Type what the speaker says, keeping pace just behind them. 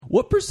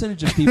What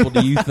percentage of people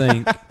do you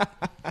think?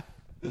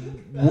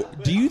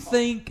 Do you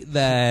think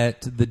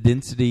that the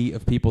density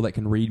of people that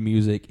can read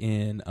music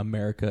in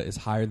America is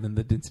higher than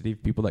the density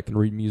of people that can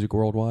read music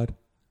worldwide?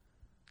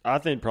 I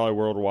think probably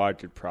worldwide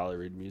could probably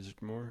read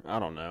music more. I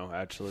don't know.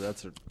 Actually,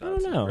 that's a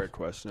great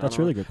question. That's a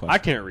really good question. I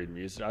can't read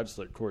music. I just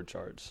look chord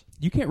charts.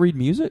 You can't read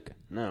music?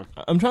 No.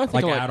 I'm trying to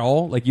think at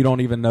all? Like you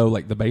don't even know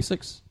like the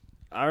basics?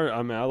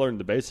 I mean, I learned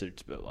the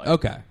basics, but like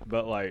okay.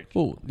 But like,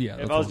 well, yeah.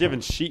 If I was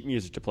given sheet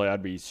music to play,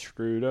 I'd be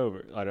screwed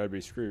over. Like, I'd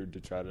be screwed to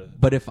try to.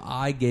 But if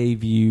I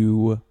gave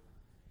you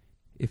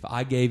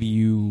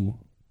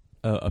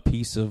a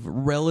piece of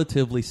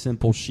relatively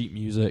simple sheet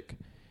music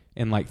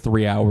in like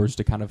 3 hours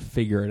to kind of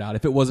figure it out,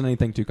 if it wasn't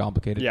anything too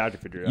complicated, yeah, I could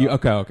figure it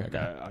out. Okay.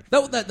 Yeah,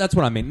 that's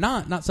what I mean.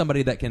 Not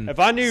somebody that can. If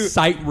I knew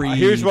sight read.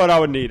 Here's what I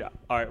would need. All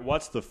right,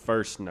 what's the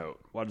first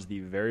note? What is the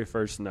very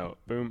first note?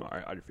 Boom. All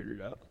right, I'd figure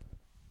it out.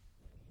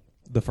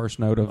 The first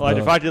note of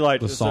if I did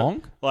like the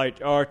song,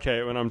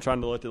 okay, when I'm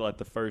trying to look at like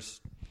the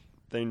first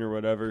thing or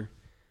whatever,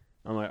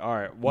 I'm like, all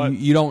right, what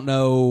you don't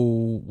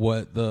know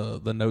what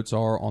the notes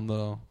are on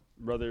the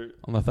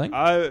thing.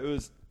 I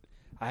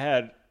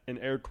had in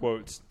air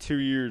quotes 2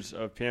 years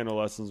of piano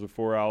lessons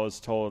before I was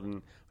told,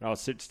 and when I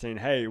was 16,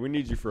 hey, we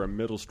need you for a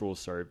middle school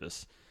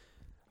service.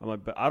 I'm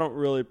like, but I don't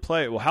really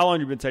play it. Well, how long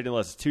have you been taking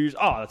lessons? 2 years.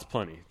 Oh, that's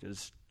plenty.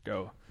 Just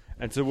go.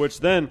 And to which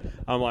then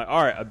I'm like,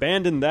 all right,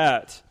 abandon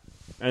that.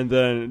 And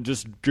then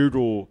just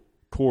doodle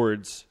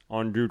chords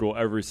on Doodle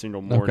every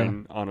single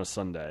morning on a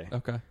Sunday.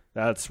 Okay.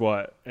 That's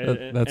what. That's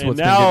and what's now, been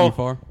getting you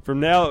far?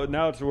 From now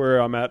to where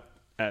I'm at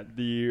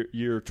the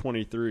year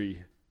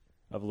 23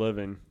 of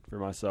living for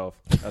myself.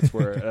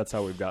 That's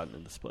how we've gotten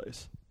in this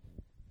place.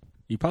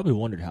 You probably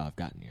wondered how I've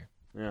gotten here.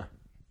 Yeah.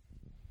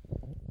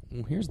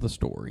 Well, here's the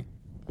story.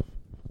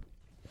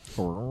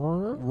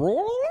 Oh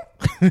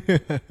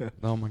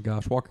my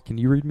gosh, Walker, can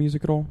you read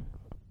music at all?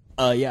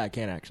 Yeah, I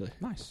can actually.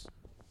 Nice.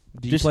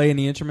 Do you play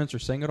any instruments or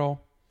sing at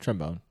all?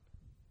 Trombone.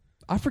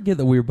 I forget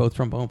that we were both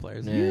trombone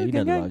players. Yeah, you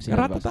know the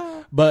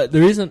vibes. But the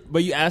reason,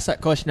 but you asked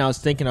that question, I was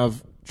thinking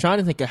of trying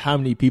to think of how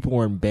many people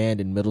were in band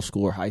in middle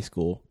school or high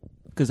school,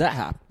 because that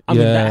happened. I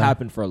mean, that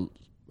happened for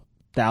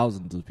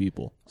thousands of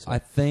people. So. I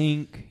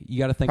think you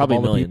got to think Probably of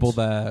all millions. the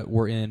people that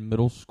were in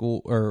middle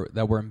school or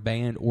that were in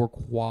band or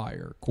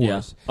chorus.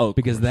 Yeah. Oh,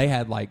 because they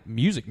had like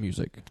music.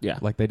 Yeah.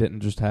 Like they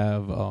didn't just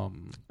have or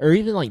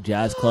even like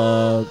jazz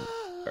club.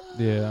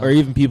 Yeah. Or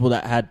even people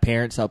that had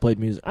parents that played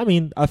music. I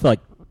mean, I feel like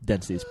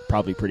density is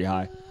probably pretty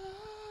high.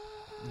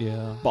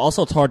 Yeah. But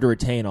also it's hard to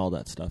retain all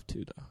that stuff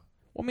too, though.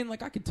 Well, I mean,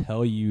 like I could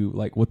tell you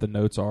like what the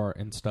notes are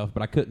and stuff,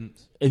 but I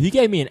couldn't. If you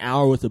gave me an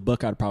hour with a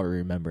book, I'd probably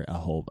remember a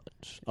whole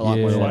bunch. A lot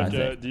more than what I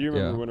think. Do you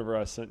remember whenever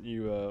I sent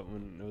you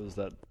when it was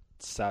that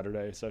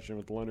Saturday session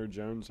with Leonard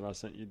Jones, and I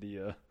sent you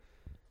the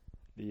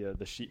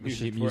sheet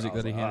music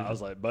that he handed? I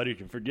was like, buddy, you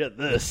can forget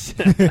this.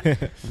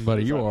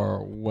 Buddy, you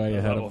are way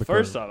ahead of the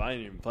first curve. off, I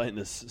ain't even playing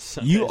this.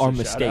 You are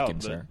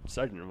mistaken, sir.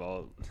 Second of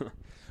all,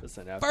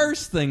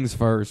 first things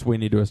first, we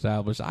need to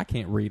establish I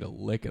can't read a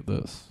lick of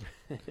this.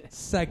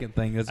 Second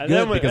thing is good because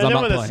I'm not playing. And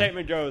then when the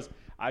statement goes,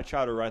 I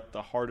try to write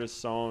the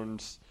hardest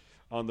songs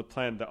on the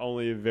planet that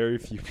only very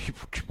few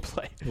people can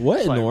play.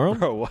 What in the world?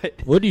 Bro,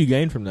 what? What do you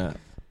gain from that?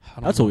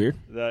 That's weird.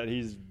 That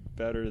he's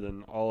better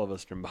than all of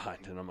us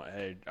combined. And I'm like,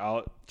 hey,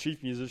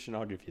 chief musician,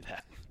 I'll give you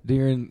that.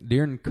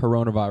 During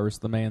coronavirus,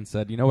 the man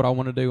said, you know what I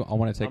want to do? I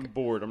want to take... I'm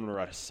bored. I'm going to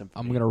write a symphony.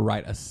 I'm going to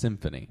write a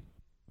symphony.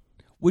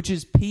 Which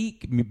is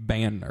peak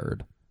band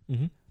nerd.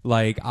 Mm-hmm.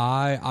 Like,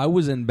 I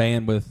was in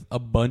band with a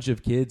bunch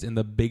of kids, and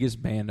the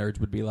biggest band nerds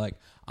would be like,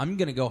 I'm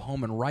going to go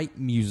home and write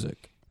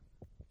music.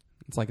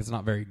 It's like, it's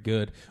not very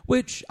good.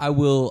 Which I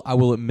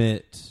will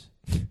admit,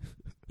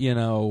 you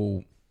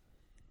know...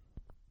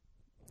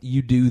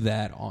 You do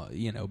that,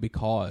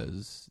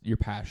 because you're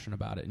passionate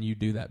about it, and you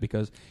do that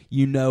because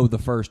you know the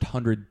first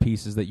 100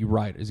 pieces that you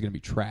write is going to be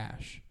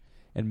trash,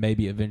 and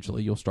maybe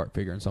eventually you'll start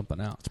figuring something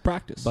out. It's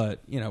practice. But,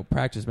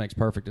 practice makes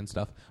perfect and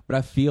stuff. But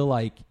I feel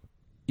like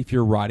if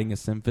you're writing a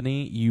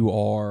symphony, you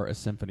are a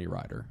symphony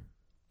writer.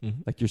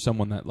 Mm-hmm. Like you're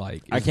someone that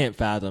I can't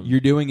fathom. You're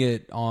doing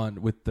it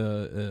with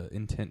the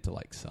intent to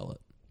like sell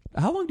it.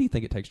 How long do you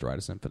think it takes to write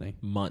a symphony?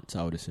 Months,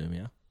 I would assume.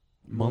 Yeah,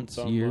 months,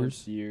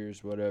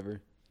 years,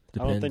 whatever.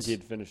 Depends. I don't think he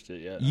had finished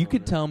it yet. You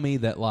could tell me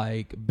that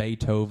like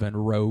Beethoven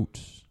wrote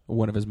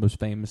one of his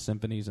most famous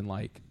symphonies in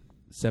like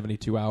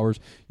 72 hours.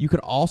 You could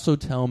also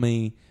tell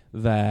me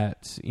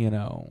that,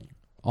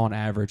 on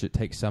average it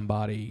takes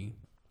somebody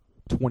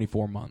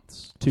 24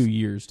 months, 2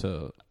 years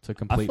to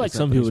complete like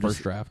some people's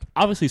first draft.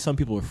 Obviously some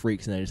people are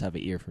freaks and they just have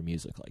an ear for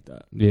music like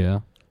that.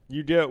 Yeah.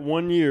 You get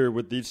 1 year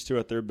with these two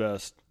at their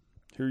best.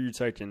 Who are you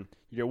taking?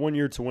 You get 1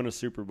 year to win a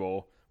Super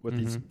Bowl. With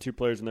these two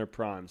players in their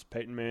primes,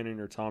 Peyton Manning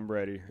or Tom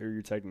Brady, who are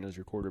you taking as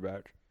your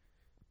quarterback?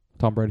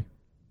 Tom Brady.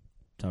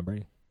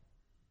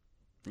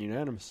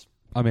 Unanimous.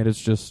 I mean,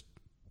 it's just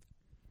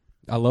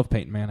I love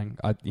Peyton Manning.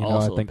 I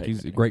think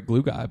he's a great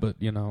glue guy, but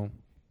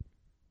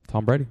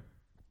Tom Brady.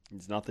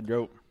 He's not the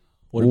GOAT.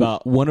 What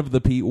about one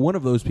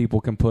of those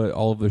people can put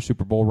all of their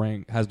Super Bowl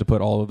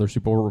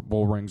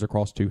rings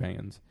across two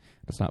hands.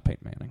 That's not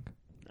Peyton Manning.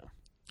 No.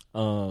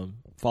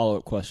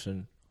 Follow-up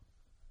question.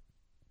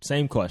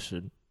 Same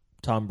question.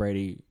 Tom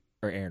Brady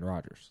or Aaron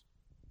Rodgers?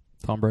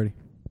 Tom Brady.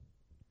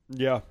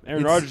 Yeah,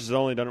 Aaron Rodgers has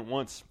only done it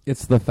once.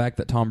 It's the fact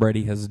that Tom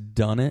Brady has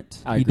done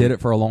it. He did it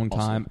for a long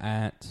time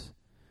at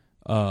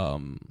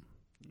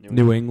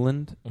New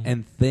England,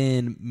 and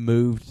then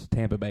moved to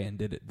Tampa Bay and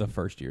did it the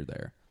first year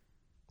there.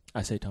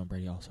 I say Tom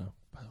Brady also,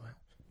 by the way.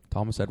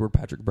 Thomas Edward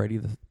Patrick Brady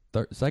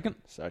the second.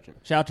 Shout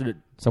out to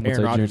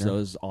Aaron Rodgers, though.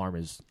 His arm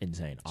is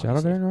insane. Honestly. Shout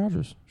out Aaron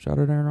Rodgers. Shout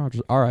out Aaron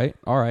Rodgers. All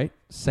right.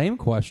 Same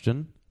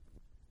question.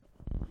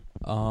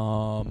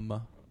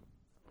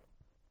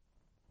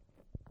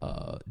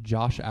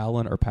 Josh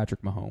Allen or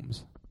Patrick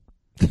Mahomes?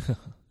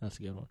 That's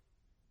a good one.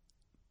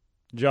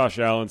 Josh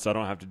Allen, so I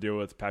don't have to deal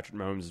with Patrick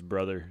Mahomes'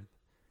 brother.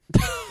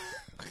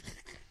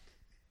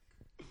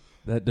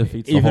 That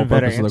defeats the whole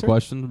purpose of the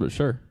question, but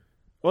sure.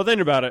 Well, think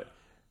about it.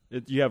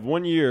 You have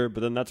 1 year,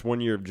 but then that's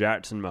 1 year of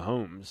Jackson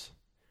Mahomes.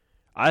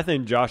 I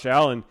think Josh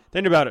Allen,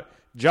 think about it.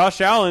 Josh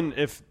Allen,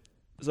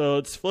 so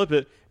let's flip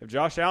it. If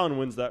Josh Allen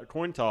wins that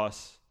coin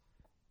toss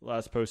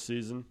last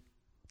postseason,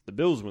 the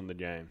Bills win the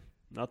game,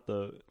 not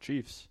the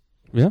Chiefs.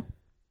 Yeah.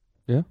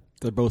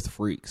 They're both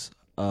freaks.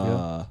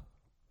 Yeah.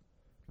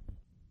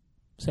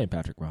 Same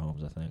Patrick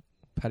Mahomes, I think.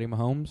 Patty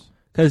Mahomes?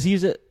 Because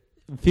his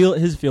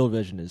field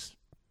vision is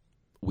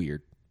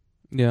weird.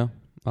 Yeah,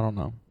 I don't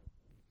know.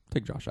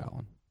 Take Josh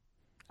Allen.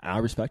 I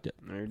respect it.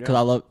 There you go. Because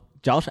I love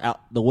Josh Allen.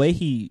 The way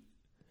he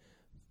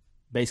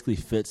basically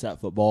fits that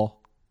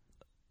football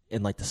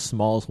in like the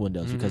smallest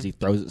windows because he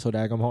throws it so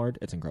daggum hard,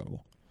 it's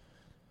incredible.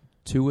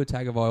 Tua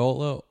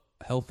Tagovailoa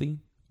healthy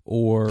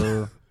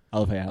or I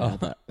love how you added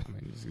that. I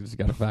mean, just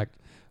got a fact.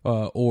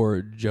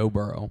 Or Joe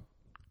Burrow.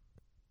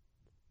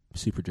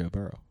 Super Joe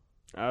Burrow.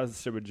 I was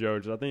still with Joe.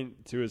 I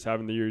think Tua's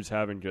having the year he's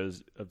having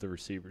because of the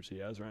receivers he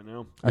has right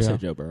now. I said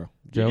Joe Burrow.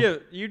 Joe?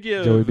 You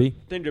give Joey B?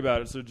 Think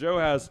about it. So Joe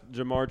has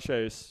Jamar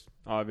Chase,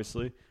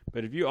 obviously,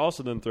 but if you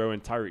also then throw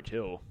in Tyreek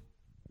Hill,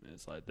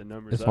 it's like the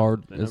numbers. It's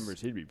hard. The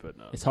numbers he'd be putting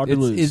up. It's hard to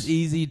lose. It's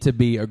easy to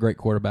be a great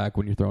quarterback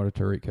when you're throwing a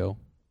Tyreek Hill.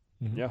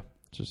 Mm-hmm. Yeah,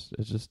 It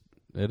is.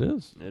 It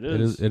is.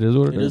 It is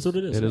what it is.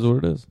 It is what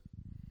it is.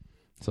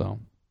 So,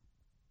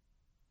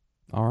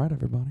 all right,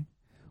 everybody.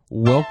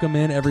 Welcome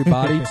in,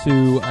 everybody,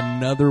 to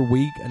another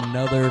week,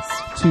 another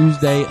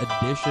Tuesday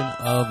edition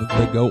of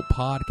the GOAT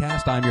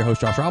Podcast. I'm your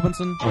host, Josh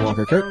Robinson. I'm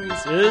Walker Kirk.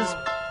 This is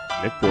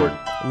Nick Ford.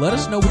 Let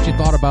us know what you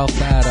thought about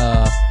that,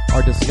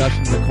 our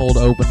discussion in the cold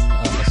open,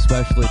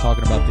 especially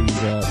talking about these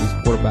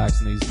quarterbacks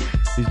and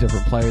these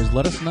different players.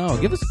 Let us know.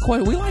 Give us a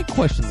question. We like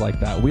questions like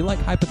that. We like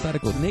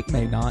hypotheticals. Nick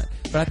may not,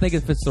 but I think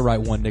if it's the right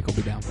one, Nick will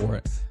be down for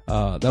it.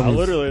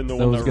 Literally am the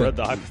one that read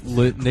the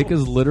hypothetical. Nick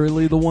is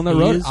literally the one that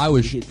wrote it. I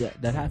was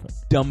that happened.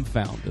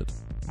 dumbfounded.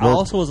 I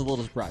also was a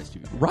little surprised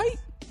too. Right.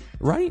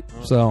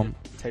 Oh, So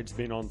Tate's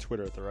being on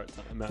Twitter at the right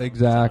time.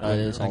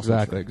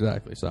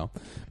 Exactly. So,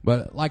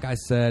 but like I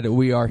said,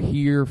 we are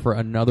here for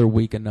another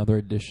week, another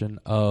edition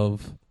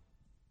of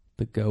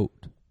the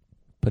GOAT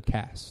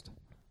Podcast.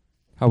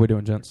 How are we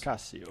doing, gents?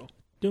 Casio.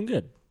 Doing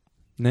good.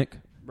 Nick?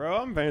 Bro,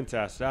 I'm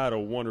fantastic. I had a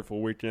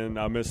wonderful weekend.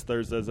 I missed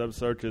Thursday's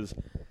episode because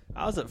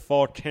I was at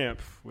fall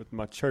camp with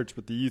my church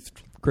with the youth.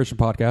 Christian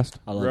podcast.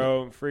 I love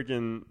Bro,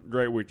 freaking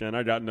great weekend.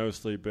 I got no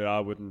sleep, but I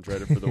wouldn't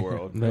trade it for the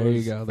world. There It you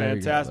was go.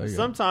 Fantastic.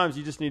 Sometimes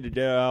you just need to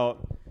get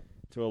out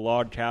to a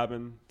log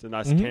cabin, to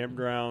nice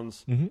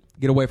campgrounds. Mm-hmm.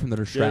 Get away from the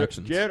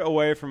distractions. Get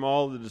away from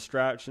all the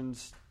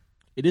distractions.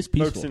 It is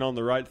peaceful. Focusing on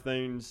the right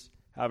things,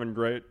 having a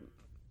great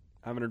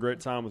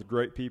time with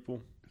great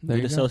people.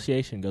 Good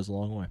association goes a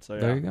long way. So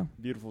There you go.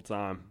 Beautiful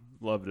time.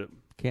 Loved it.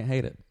 Can't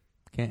hate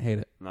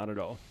it. Not at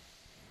all.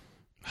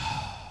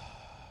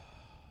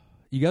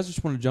 You guys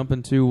just want to jump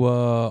into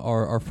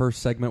our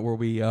first segment where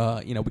we we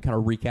kind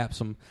of recap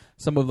some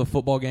of the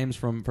football games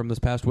from this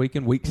past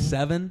weekend, week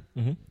 7.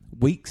 Mm-hmm.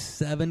 Week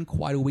 7,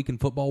 quite a week in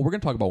football. We're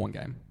going to talk about one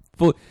game.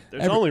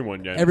 There's only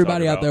one game.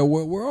 Everybody out there,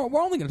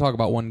 we're only going to talk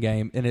about one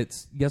game, and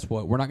it's, guess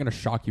what? We're not going to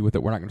shock you with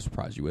it. We're not going to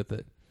surprise you with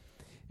it.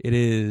 It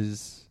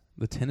is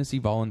the Tennessee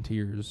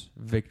Volunteers'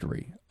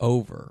 victory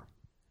over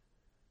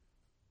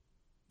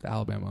the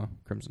Alabama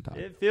Crimson Tide.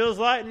 It feels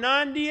like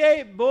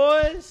 98,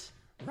 boys.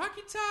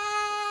 Rocky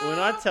Top. When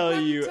I tell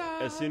you,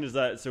 as soon as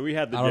that, so we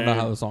had the I don't game.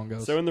 know how the song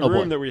goes. So in the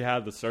room that we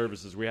had the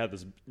services, we had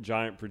this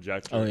giant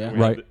projector. Oh, yeah.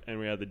 And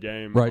we had the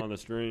game on the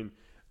screen.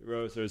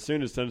 Bro, so as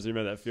soon as Tennessee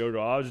made that field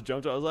goal, I just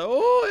jumped up. I was like,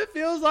 oh, it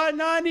feels like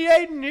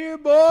 98 in here,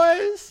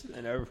 boys.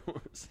 And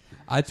everyone was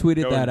I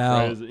tweeted that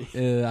out.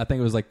 crazy. I think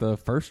it was like the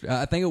first.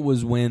 I think it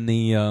was when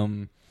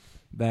the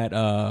that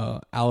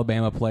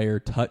Alabama player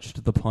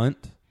touched the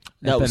punt.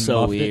 That was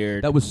so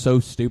weird. That was so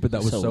stupid.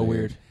 That was so weird.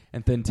 weird.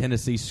 And then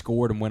Tennessee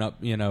scored and went up,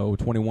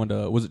 21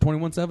 to, was it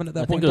 21-7 at that point?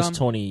 I think it was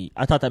 20.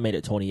 I thought that made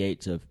it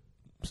 28 to.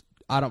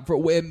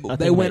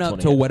 They went up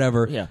to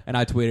whatever. Yeah. And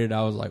I tweeted,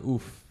 I was like,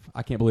 oof,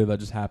 I can't believe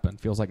that just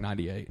happened. Feels like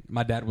 98.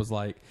 My dad was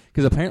like,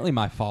 because apparently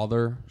my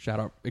father,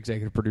 shout out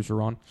executive producer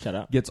Ron, Shout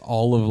out. gets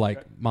all of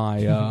like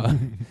my,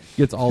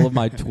 gets all of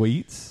my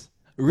tweets.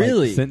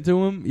 Really? Like, sent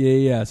to him?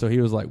 Yeah. So he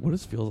was like, what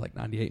does feels like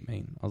 98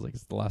 mean? I was like,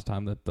 it's the last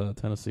time that the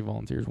Tennessee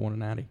Volunteers won a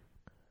natty.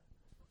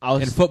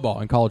 In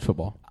football, in college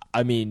football.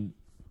 I mean,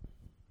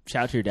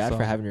 shout out to your dad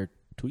for having your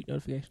tweet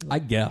notifications. I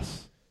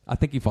guess. I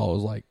think he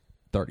follows like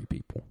 30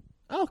 people.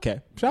 Oh,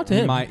 okay. Shout out to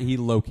him. He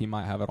low-key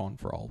might have it on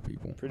for all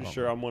people. Pretty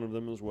sure I'm one of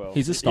them as well.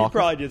 He's a stalker. He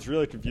probably gets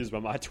really confused by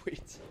my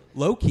tweets.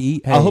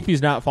 Low-key. Hey. I hope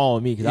he's not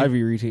following me because I'd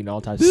be retweeting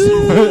all types of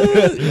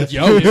stuff.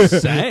 Yo,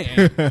 just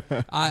saying.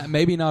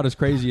 Maybe not as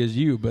crazy as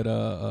you, but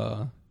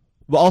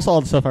But also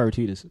all the stuff I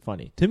retweet is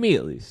funny. To me,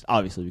 at least.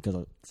 Obviously, because I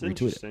It's retweet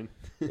interesting.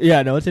 it.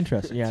 Yeah, no, it's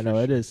interesting. Yeah, no,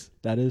 it is.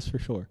 That is for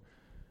sure.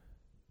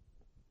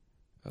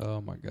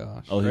 oh my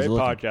gosh. Oh, Great he's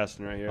looking.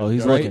 podcasting right here. Oh,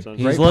 he's Great. looking.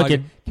 Great He's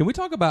looking. Can we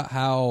talk about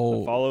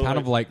how follow kind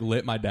it. of like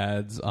lit my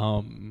dad's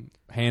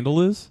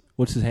handle is?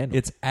 What's his handle?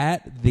 It's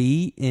at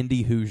the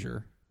Indy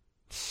Hoosier.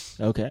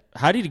 Okay.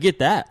 How did you get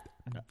that?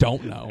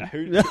 Don't know.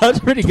 That's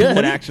pretty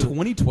good, actually.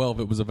 2012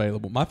 it was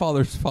available. My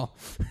father's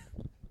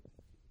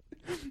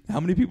How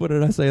many people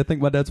did I say I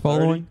think my dad's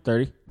following?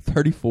 30?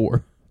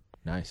 34.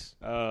 Nice.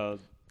 That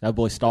That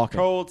boy's stalking.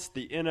 Colts,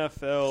 the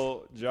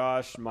NFL,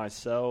 Josh,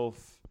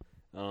 myself.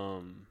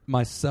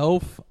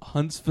 Myself,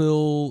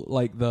 Huntsville,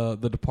 like the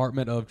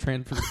Department of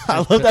Transportation. I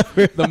love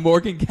that. The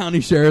Morgan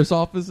County Sheriff's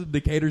Office in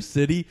Decatur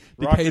City.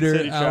 Rocket Decatur,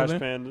 City Trash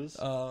Alabama.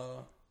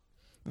 Pandas.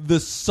 The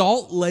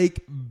Salt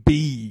Lake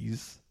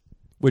Bees,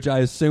 which I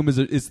assume is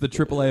it's the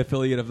AAA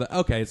affiliate of the.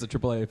 Okay, it's the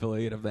AAA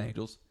affiliate of the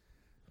Angels.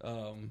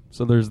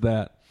 So there's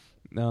that.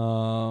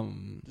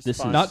 This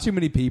is Not too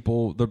many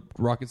people. The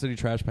Rocket City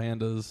Trash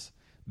Pandas,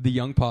 the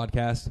Young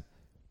Podcast,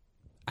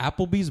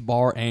 Applebee's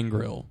Bar and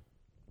Grill.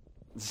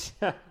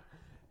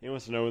 He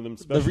wants to know when them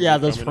specials Yeah, are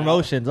those coming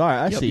promotions. All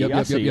right, I see you.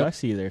 I see you. yep. I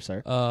see you there,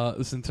 sir.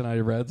 The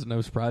Cincinnati Reds,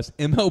 no surprise.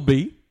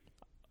 MLB,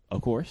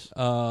 Of course.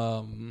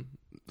 and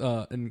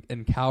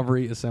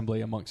Calvary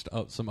Assembly, amongst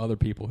some other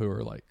people who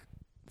are like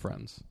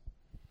friends.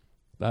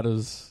 That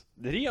is.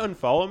 out. Did he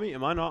unfollow me?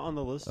 Am I not on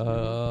the list?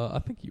 I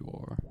think you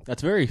are.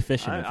 That's very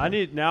efficient. of I him.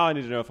 need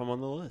to know if I'm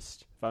on the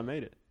list. If I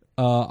made it.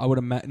 I would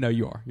imagine. No,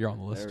 you are. You're on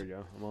the list. There we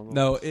go. I'm on the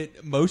No,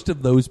 list. most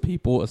of those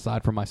people,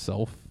 aside from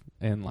myself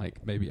and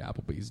like maybe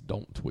Applebee's,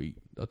 don't tweet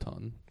a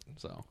ton.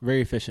 So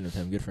Very efficient of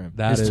him. Good for him.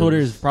 That His Twitter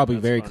is- is probably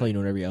that's very funny. clean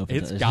whenever he opens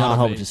It's it. There's gotta not a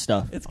whole be. bunch of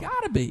stuff. it's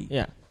gotta be.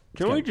 Yeah.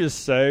 Can we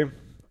just say,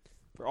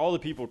 for all the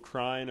people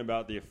crying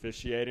about the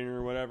officiating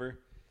or whatever,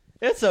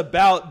 it's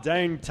about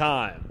dang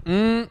time.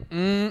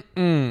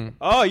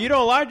 Oh, you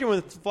don't like it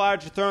when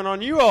flags are thrown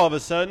on you all of a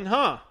sudden,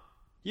 huh?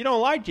 You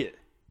don't like it.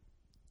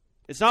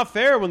 It's not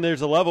fair when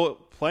there's a level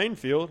playing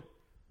field.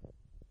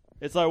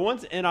 It's like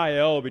once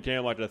NIL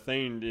became like a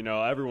thing,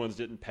 everyone's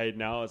getting paid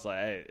now. It's like,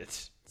 hey,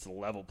 it's a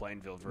level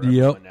playing field for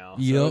everyone now.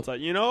 So Yep. it's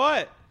like, you know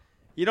what?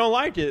 You don't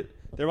like it.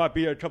 There might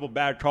be a couple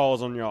bad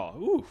calls on y'all.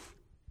 Oof.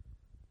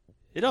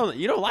 You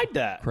don't like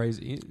that.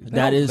 Crazy.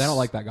 That They is- don't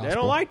like that gospel. They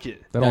don't like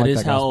it. They don't That like is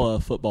that how gospel.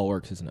 football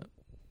works, isn't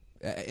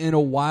it? In a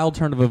wild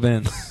turn of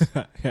events,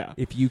 Yeah.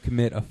 if you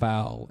commit a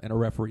foul and a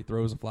referee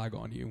throws a flag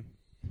on you,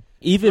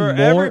 Even For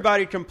more.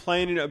 everybody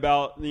complaining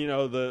about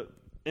the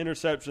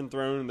interception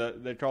thrown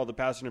that they called the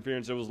pass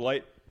interference, it was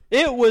late.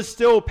 It was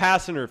still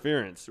pass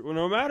interference.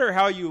 No matter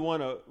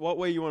what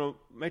way you want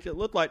to make it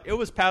look like, it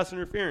was pass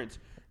interference.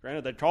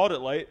 Granted, they called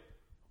it late.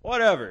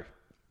 Whatever.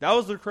 That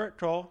was the correct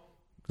call.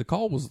 the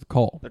call was the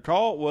call. The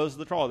call was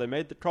the call. They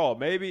made the call.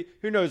 Maybe,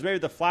 who knows, maybe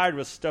the flag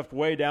was stuffed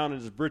way down in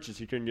his britches.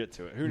 He couldn't get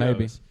to it. Who Maybe.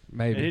 knows?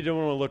 Maybe. And he didn't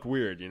want to look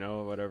weird,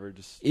 whatever.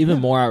 Just Even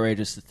more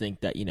outrageous to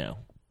think that,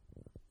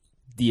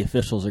 the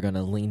officials are going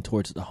to lean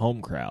towards the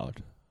home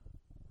crowd.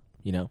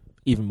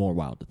 Even more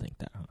wild to think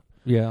that, huh?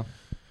 Yeah.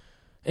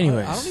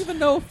 Anyways. I don't even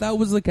know if that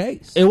was the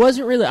case. It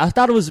wasn't really. I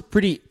thought it was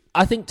pretty.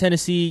 I think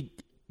Tennessee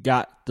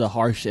got the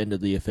harsh end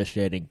of the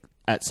officiating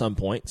at some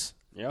points,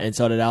 and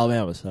so did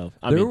Alabama. So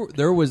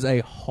there was a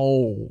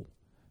hole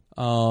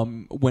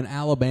when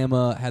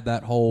Alabama had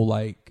that hole.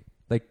 Like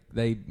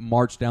they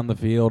marched down the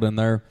field and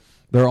they're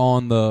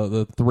on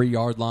the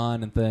 3-yard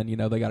line, and then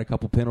they got a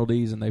couple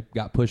penalties and they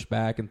got pushed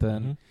back, and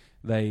then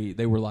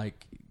they were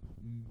like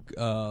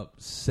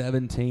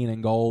 17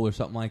 and goal or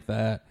something like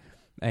that,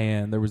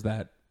 and there was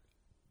that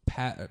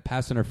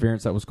pass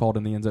interference that was called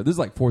in the end zone. This is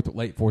like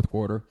late fourth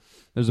quarter.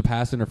 There's a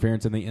pass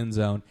interference in the end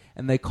zone,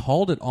 and they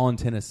called it on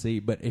Tennessee.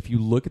 But if you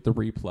look at the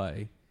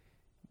replay,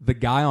 the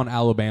guy on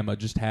Alabama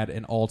just had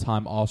an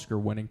all-time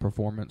Oscar-winning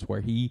performance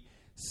where he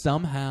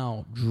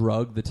somehow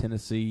drugged the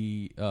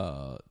Tennessee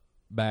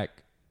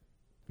back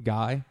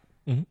guy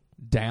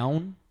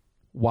down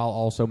while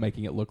also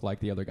making it look like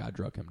the other guy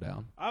drug him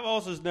down. I've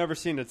also never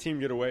seen a team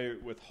get away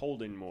with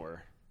holding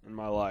more in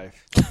my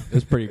life.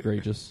 It's pretty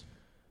egregious.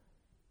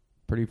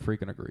 Pretty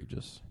freaking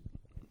egregious.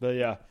 But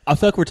yeah, I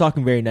feel like we're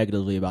talking very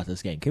negatively about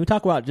this game. Can we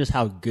talk about just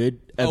how good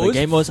of Oh, the it's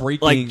game was?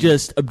 freaking- Like,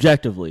 just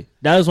objectively.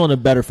 That was one of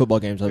the better football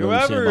games I've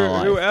ever seen in my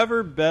life.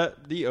 whoever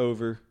bet the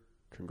over,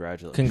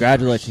 congratulations.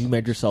 Congratulations. You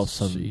made yourself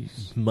some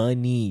Jeez.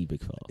 money,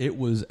 big fella. It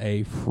was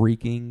a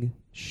freaking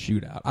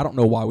shootout. I don't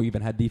know why we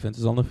even had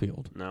defenses on the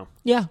field. No.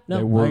 Yeah, no,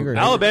 They were- I agree.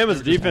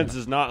 Alabama's defense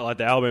is not like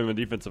the Alabama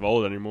defense of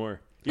old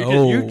anymore.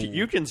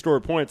 You can score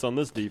points on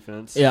this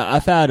defense. Yeah,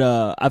 I've had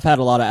a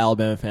lot of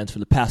Alabama fans for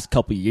the past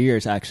couple of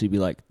years actually be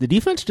like, the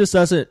defense just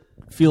doesn't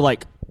feel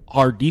like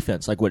hard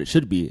defense like what it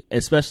should be,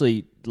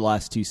 especially the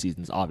last 2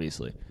 seasons,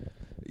 obviously.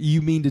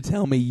 You mean to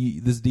tell me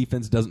this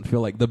defense doesn't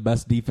feel like the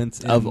best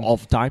defense of all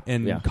time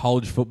in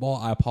college football?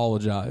 I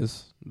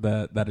apologize.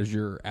 That is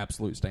your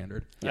absolute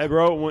standard. Hey,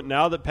 bro,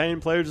 now that paying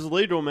players is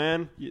legal,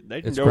 man,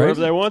 they can go crazy. wherever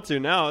they want to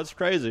now. It's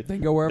crazy. They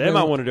can go wherever they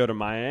might want to go to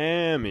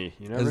Miami.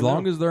 You never as know.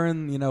 long as they're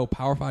in,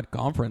 Power 5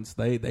 conference,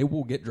 they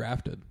will get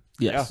drafted.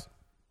 Yes. Yeah.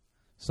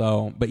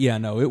 So, but yeah,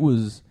 no, it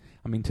was,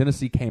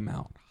 Tennessee came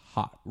out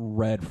hot,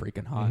 red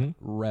freaking hot,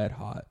 red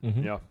hot.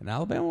 Yeah. And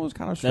Alabama was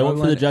kind of They struggling.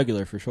 went for the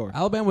jugular for sure.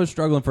 Alabama was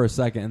struggling for a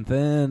second, and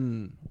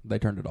then they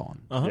turned it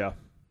on. Yeah.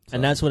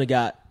 And that's when it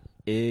got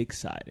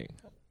exciting.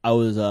 I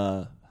was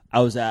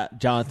at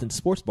Jonathan's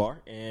Sports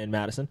Bar in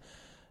Madison,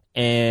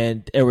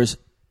 and it was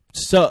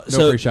No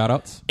free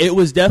shout-outs? It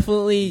was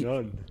definitely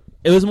None.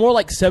 it was more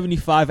like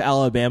 75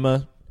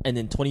 Alabama and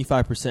then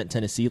 25%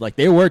 Tennessee. Like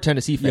they were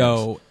Tennessee fans.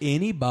 Yo,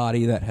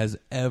 anybody that has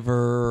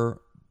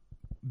ever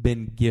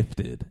been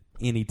gifted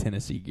any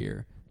Tennessee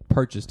gear,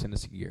 purchased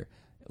Tennessee gear,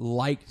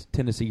 liked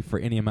Tennessee for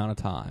any amount of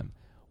time,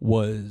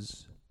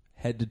 was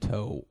head to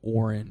toe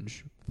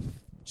orange,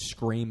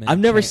 screaming. I've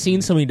never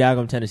seen so many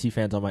daggone Tennessee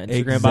fans on my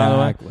Instagram, by the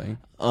way. Exactly.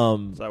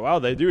 It's like, wow,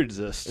 they do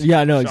exist.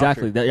 Yeah, no,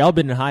 Shocker. exactly. Y'all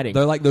been in hiding.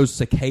 They're like those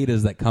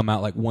cicadas that come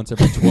out like once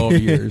every 12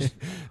 years.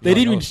 They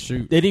didn't Like,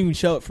 even they didn't even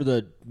show up for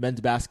the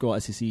men's basketball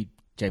SEC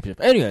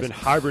championship. Anyways, Been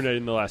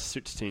hibernating the last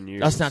 16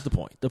 years. that's not the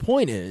point. The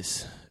point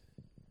is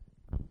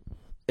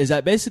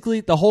that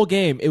basically the whole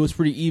game it was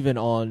pretty even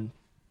on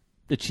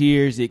the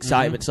cheers, the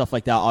excitement, stuff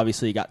like that.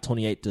 Obviously, it got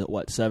 28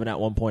 to 7 at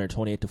one point, or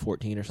 28 to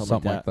 14, or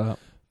something like that.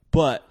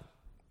 But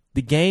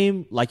the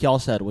game, like y'all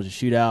said, was a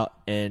shootout,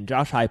 and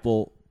Josh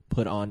Heupel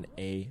put on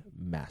a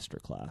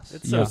masterclass.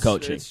 It's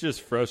coaching. It's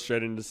just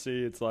frustrating to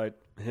see. It's like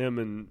him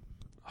and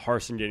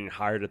Harsin getting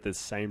hired at the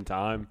same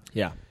time.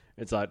 Yeah.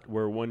 It's like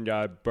where one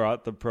guy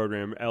brought the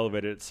program,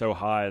 elevated it so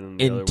high, and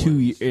the In other 2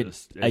 one's years,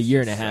 just, a it's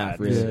year and a just half, sad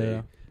to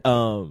really.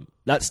 see.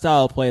 That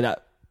style of play,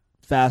 that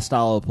fast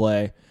style of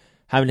play,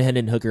 having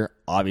Hendon Hooker,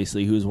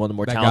 obviously, who's one of the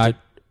more talented,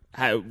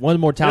 one of the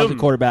more talented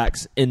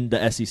quarterbacks in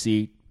the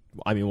SEC.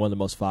 I mean, one of the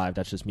most 5.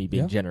 That's just me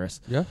being generous.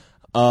 Yeah.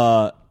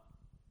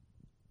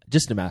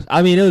 Just a master.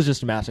 I mean, it was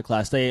just a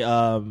masterclass. They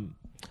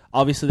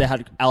obviously they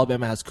had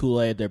Alabama has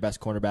Kool-Aid, their best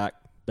cornerback,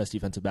 best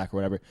defensive back, or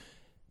whatever.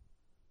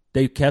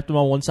 They kept him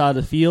on one side of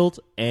the field,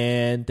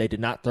 and they did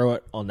not throw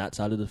it on that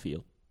side of the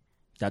field.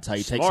 That's how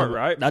you take Smart, some.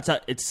 right? That's how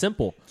it's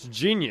simple. It's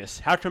genius.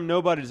 How come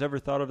nobody's ever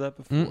thought of that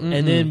before?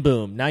 And then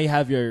boom, now you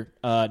have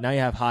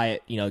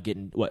Hyatt,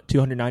 getting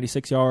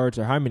 296 yards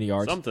or how many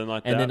yards? Something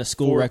like that. And then a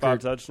school 4 or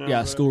record 5 touchdowns, Yeah,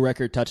 right? school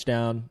record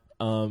touchdown.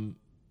 And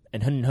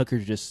Hendon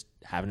Hooker's just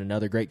having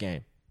another great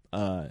game.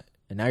 And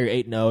now you're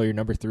 8-0. You're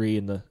number 3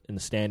 in the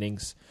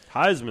standings.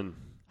 Heisman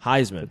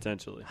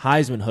potentially.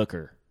 Heisman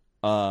Hooker.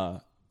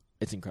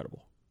 It's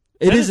incredible.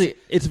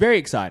 It's very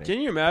exciting.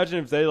 Can you imagine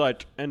if they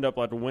end up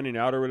winning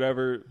out or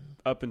whatever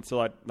up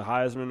until the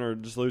Heisman or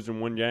just losing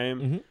one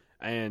game,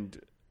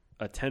 and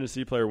a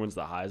Tennessee player wins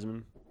the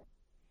Heisman?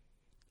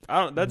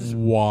 That's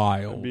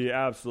wild. Would be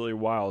absolutely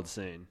wild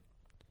scene.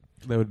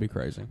 That would be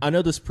crazy. I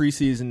know this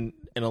preseason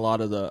in a lot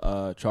of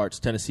the charts,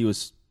 Tennessee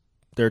was.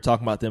 They were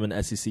talking about them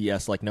in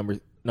SEC like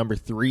number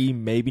 3,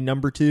 maybe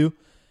number 2.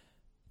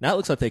 Now it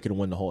looks like they could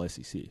win the whole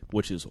SEC,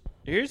 which is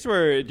here's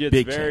where it gets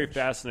big very change.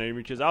 fascinating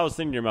because I was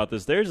thinking about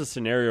this. There's a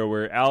scenario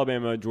where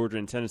Alabama, Georgia,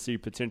 and Tennessee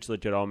potentially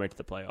could all make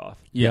the playoff.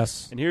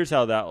 Yes. And here's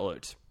how that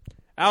looks.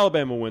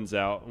 Alabama wins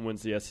out and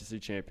wins the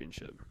SEC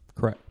championship.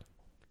 Correct.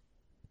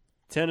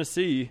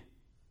 Tennessee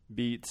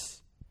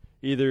beats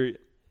either it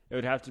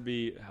would have to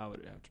be how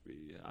would it have to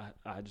be?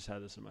 I just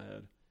had this in my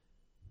head.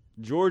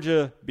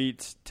 Georgia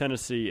beats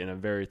Tennessee in a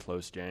very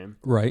close game.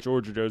 Right.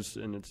 Georgia goes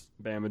and it's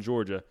Bama,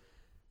 Georgia.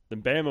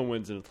 Then Bama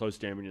wins in a close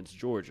game against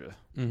Georgia.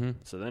 Mm-hmm.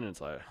 So then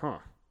it's like,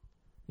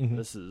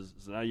 this is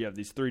so now you have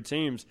these 3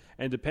 teams,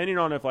 and depending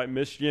on if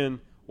Michigan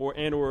or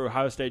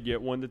Ohio State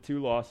get 1 to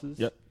 2 losses,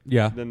 Yep.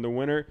 Yeah. then the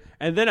winner,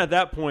 and then at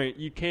that point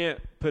you can't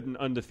put an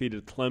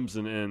undefeated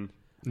Clemson in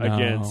No.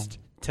 against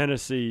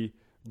Tennessee,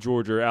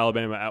 Georgia, or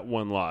Alabama at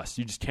 1 loss.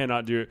 You just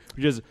cannot do it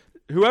because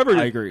whoever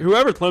I agree.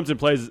 Whoever Clemson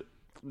plays,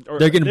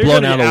 They're getting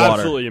blown out of the water.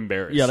 Absolutely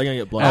embarrassed. Yeah, they're gonna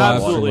get blown out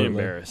of the water. Absolutely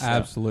embarrassed.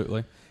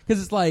 Absolutely.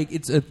 Because it's like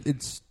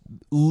it's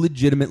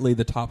legitimately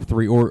the top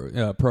 3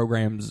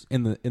 programs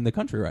in the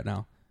country right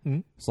now.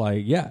 Mm-hmm. It's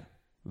like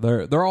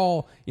they're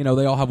all they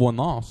all have 1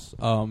 loss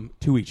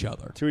to each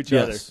other. To each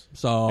Yes. other.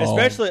 So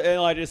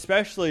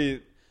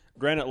Especially,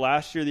 granted,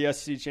 last year the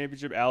SEC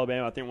championship,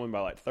 Alabama I think won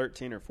by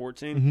 13 or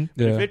 14. Mm-hmm.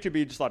 But Yeah. if it could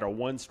be just a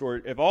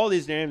 1-score, if all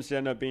these games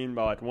end up being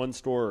by 1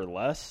 score or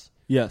less,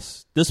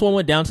 Yes. This one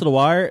went down to the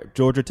wire.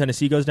 Georgia,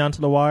 Tennessee goes down to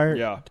the wire.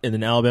 Yeah. And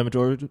then Alabama,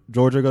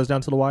 Georgia goes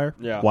down to the wire.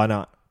 Yeah. Why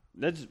not?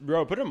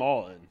 put them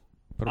all in.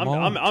 Put 'em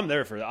all in. I'm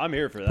there for that. I'm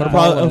here for that.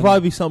 It'll probably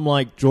be something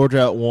like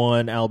Georgia at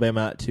 1,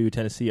 Alabama at 2,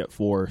 Tennessee at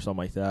 4, or something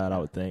like that, I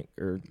would think.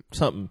 Or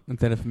something. And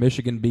then if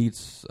Michigan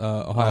beats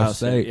Ohio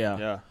State, Yeah.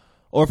 Yeah.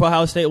 Or if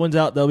Ohio State wins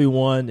out, they'll be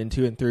 1, and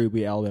 2 and 3 will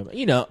be Alabama.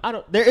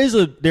 There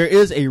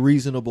is a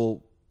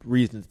reasonable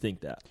reason to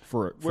think that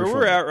for Where sure.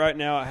 we're at right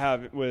now, I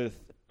have with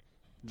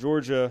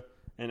Georgia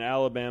and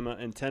Alabama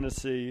and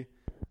Tennessee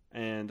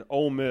and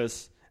Ole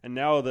Miss. And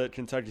now that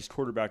Kentucky's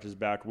quarterback is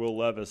back, Will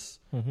Levis,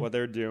 what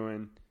they're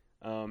doing.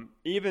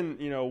 Even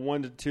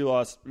 1-2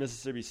 loss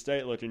Mississippi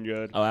State looking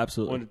good. Oh,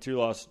 absolutely. 1-2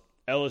 loss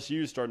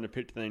LSU starting to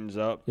pick things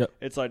up. Yep.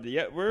 It's like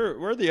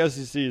where the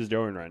SEC is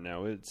going right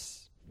now.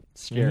 It's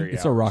scary.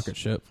 It's a rocket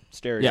ship.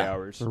 Scary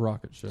hours. It's a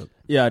rocket ship.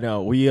 Yeah,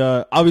 no. We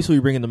obviously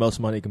bring in the most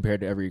money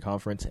compared to every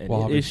conference, and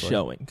Well, it is obviously.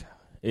 showing.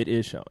 It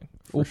is showing.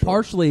 Well, sure.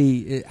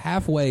 partially,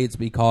 halfway, it's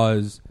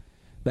because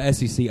the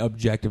SEC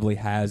objectively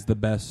has the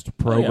best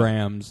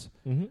programs.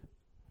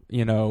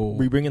 Mm-hmm.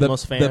 We bring in the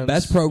most fans. The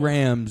best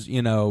programs,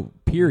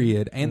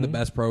 period, and the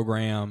best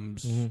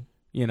programs,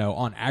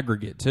 on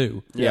aggregate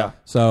too. Yeah.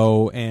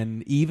 So,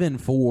 and even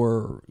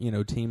for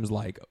teams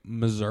like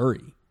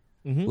Missouri,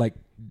 like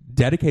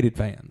dedicated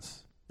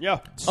fans. Yeah.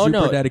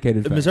 Super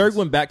dedicated If fans. Missouri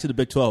went back to the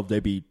Big 12,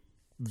 they'd be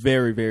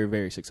very, very,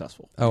 very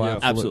successful. Oh, Yeah.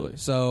 absolutely.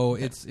 So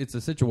it's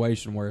a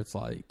situation where it's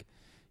like,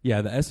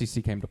 yeah, the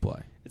SEC came to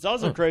play. It's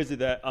also crazy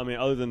that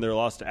other than their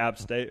loss to App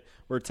State,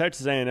 where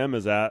Texas A&M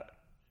is at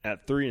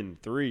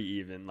 3-3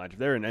 even. Like if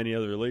they're in any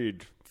other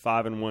league,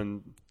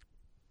 5-1,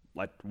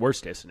 like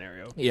worst case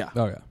scenario. Yeah.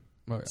 Oh yeah.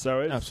 So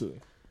it's, Absolutely.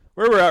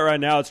 where we're at right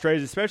now, it's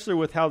crazy, especially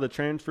with how the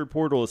transfer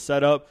portal is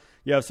set up.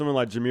 You have someone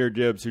like Jahmyr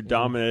Gibbs who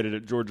dominated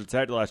at Georgia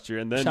Tech last year,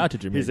 and then Shout out to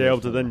Jahmyr he's Gibbs, able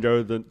to by the then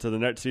go to the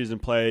next season,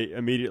 play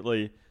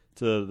immediately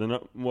to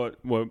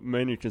what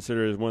many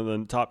consider as one of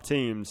the top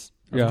teams,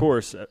 of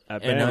course, at Bama.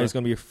 And now he's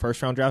going to be a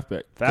first-round draft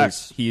pick.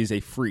 Facts. 'Cause he is a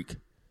freak.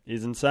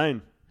 He's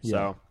insane. Yeah.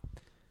 So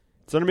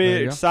it's going to be There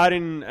you go.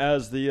 exciting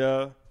as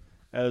the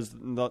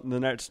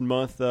next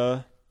month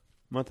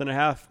and a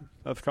half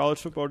of college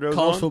football goes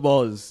College on.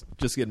 football is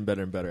just getting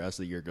better and better as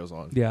the year goes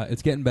on. Yeah,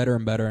 it's getting better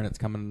and better, and it's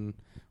coming.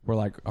 We're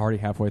like already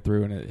halfway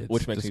through, and it's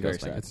Which makes me very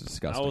disgusting. sad. It's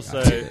disgusting. I will hate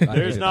say it. I hate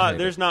it.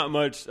 there's not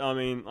much.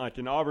 Like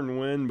an Auburn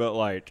win, but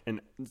like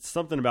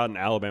something about an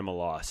Alabama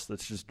loss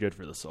that's just good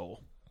for the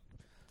soul.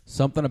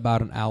 Something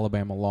about an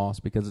Alabama loss,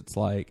 because it's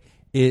like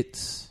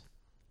it's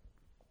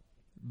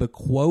the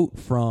quote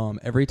from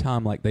every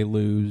time like they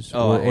lose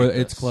Oh, I or hate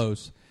it's this.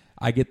 close.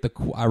 I get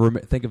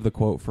think of the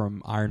quote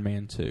from Iron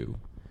Man 2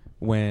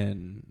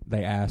 when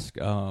they ask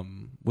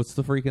what's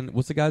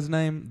the guy's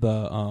name,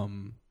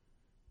 the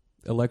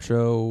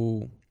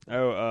Electro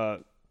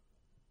Ivan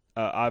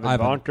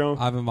Vanko.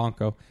 Ivan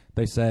Vanko.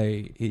 They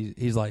say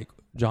he's like,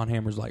 John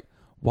Hammer's like,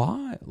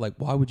 why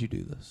would you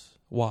do this?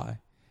 Why?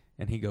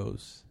 And he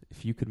goes,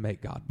 if you could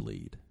make God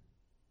bleed,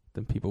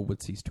 then people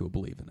would cease to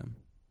believe in him.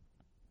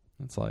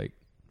 It's like,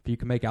 if you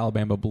can make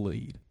Alabama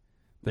bleed,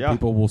 then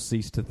people will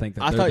cease to think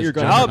that. I thought you were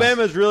going.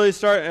 Alabama's really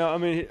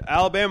starting.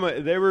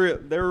 Alabama, they were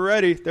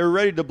ready. They were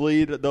ready to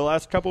bleed the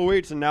last couple of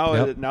weeks, and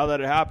now now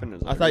that it happened,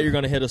 it's I thought you were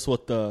going to hit us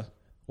with the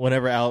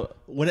whenever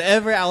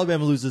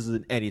Alabama loses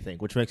in anything,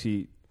 which makes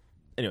you.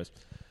 Anyways,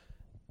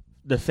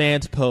 the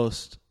fans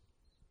post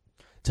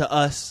to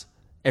us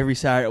every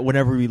Saturday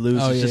whenever we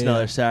lose. It's just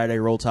another Saturday,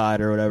 roll tide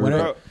or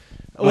whatever.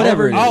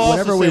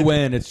 Whenever we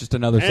win, it's just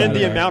another. And Saturday.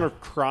 the amount of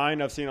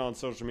crying I've seen on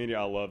social media,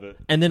 I love it.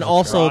 And then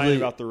also crying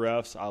about the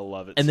refs, I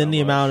love it. And then so the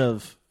much. amount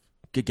of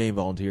good game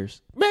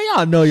volunteers. Man,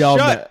 y'all know y'all.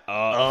 Shut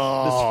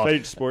up. This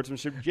fake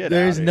sportsmanship.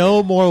 There's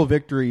no moral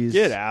victories.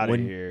 Get outta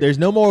here. There's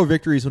no moral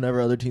victories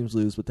whenever other teams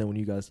lose, but then when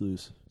you guys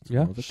lose, it's a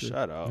moral victory.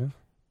 Shut up. Yeah.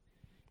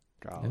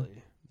 Golly.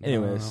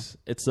 Anyways,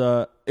 it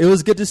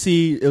was good to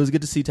see. It was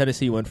good to see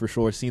Tennessee win for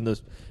sure. Seeing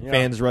those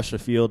fans rush the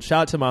field.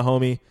 Shout out to my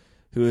homie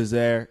who was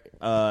there.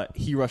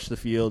 He rushed the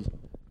field.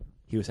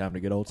 He was having a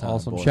good old time.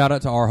 Awesome. Boy. Shout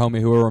out to our homie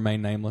who will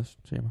remain nameless.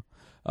 Shima.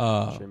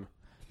 Shame.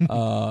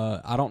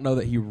 I don't know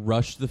that he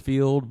rushed the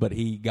field, but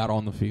he got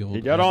on the field.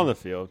 He got on the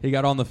field. He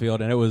got on the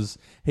field, and it was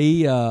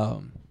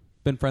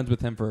been friends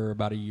with him for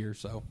about a year or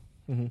so.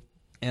 Mm-hmm.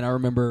 And I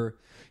remember,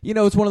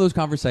 it's one of those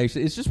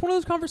conversations. It's just one of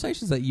those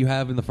conversations that you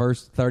have in the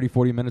first 30,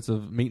 40 minutes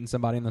of meeting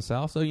somebody in the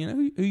South. So,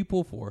 who you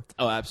pull for.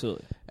 Oh,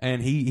 absolutely.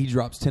 And he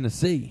drops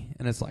Tennessee,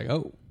 and it's like,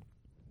 oh,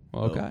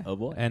 okay. Oh,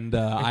 boy. And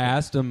I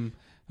asked him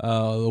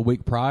the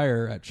week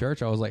prior at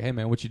church. I was like, hey,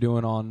 man, what you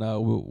doing on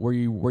where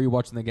you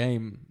watching the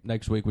game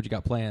next week? What you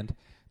got planned?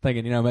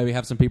 Thinking, maybe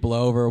have some people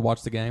over,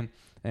 watch the game.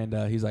 And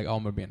he's like, oh,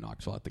 I'm going to be in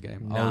Knoxville at the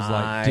game. Nice. I was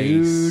like,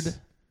 dude,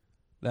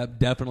 that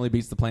definitely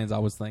beats the plans I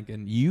was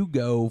thinking. You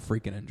go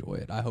freaking enjoy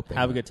it. I hope they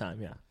Have a win. good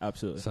time. Yeah,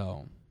 absolutely.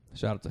 So,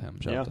 shout out to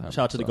him. Shout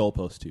out to the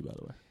goalpost too, by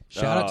the way.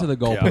 Shout out to the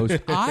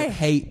goalpost. I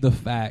hate the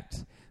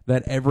fact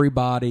that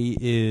everybody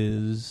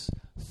is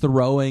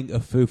throwing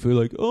a foo-foo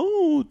like,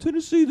 oh,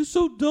 Tennessee, they're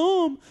so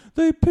dumb.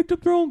 They picked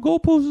up their own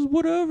goalposts,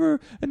 whatever,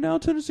 and now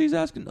Tennessee's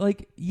asking.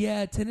 Like,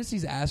 yeah,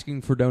 Tennessee's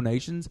asking for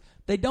donations.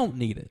 They don't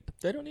need it.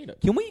 They don't need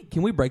it.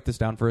 Can we break this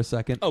down for a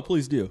second? Oh,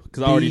 please do,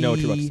 because I already know what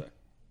you're about to say.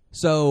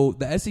 So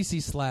the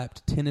SEC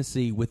slapped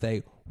Tennessee with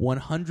a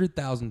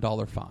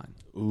 $100,000 fine.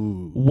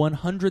 Ooh.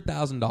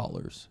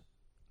 $100,000.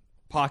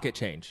 Pocket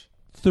change.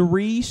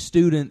 3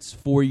 students,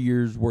 4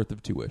 years worth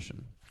of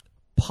tuition.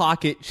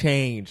 Pocket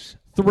change.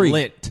 3.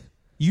 Lint.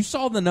 You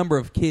saw the number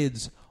of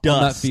kids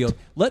on that field.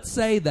 Let's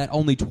say that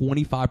only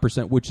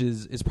 25%, which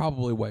is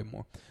probably way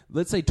more.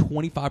 Let's say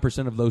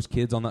 25% of those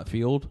kids on that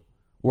field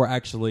were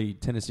actually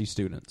Tennessee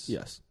students.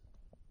 Yes.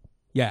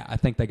 Yeah, I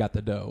think they got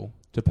the dough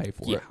to pay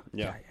for it.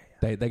 Yeah.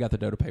 They got the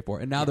dough to pay for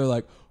it. And now they're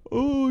like,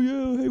 oh,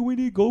 yeah, hey, we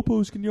need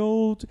goalposts. Can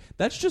y'all...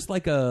 That's just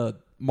like a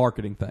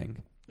marketing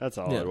thing. That's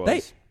all it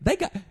was. They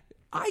got...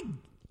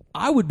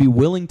 I would be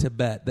willing to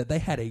bet that they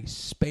had a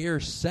spare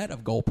set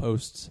of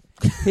goalposts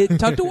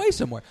tucked away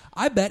somewhere.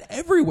 I bet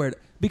everywhere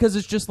because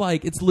it's just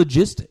like it's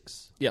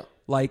logistics. Yeah,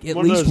 like at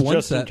one least of those one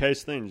just set. in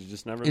case things. You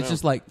just never know. It's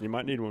just like you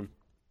might need one.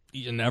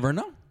 You never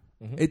know.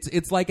 Mm-hmm.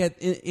 It's like at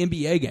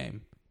NBA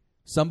game.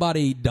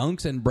 Somebody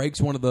dunks and breaks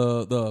one of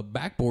the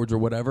backboards or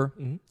whatever.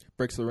 Mm-hmm.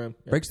 Breaks the rim.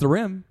 Breaks the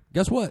rim.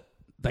 Guess what?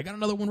 They got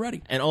another one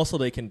ready. And also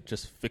they can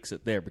just fix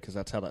it there because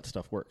that's how that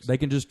stuff works. They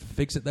can just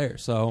fix it there.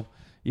 So...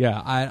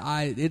 Yeah,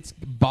 I it's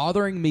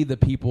bothering me the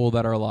people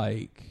that are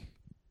like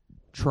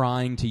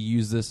trying to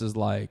use this as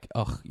like,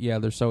 oh yeah,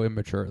 they're so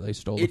immature. They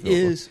stole the field goal.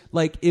 Is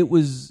like it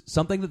was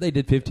something that they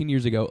did 15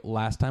 years ago.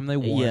 Last time they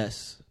won,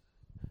 yes,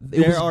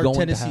 there are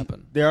going to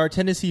happen. There are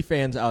Tennessee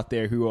fans out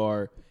there who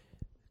are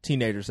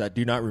teenagers that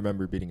do not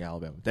remember beating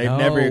Alabama.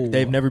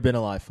 They've never been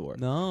alive for it.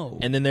 No,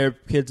 and then there are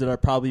kids that are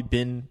probably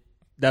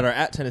that are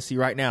at Tennessee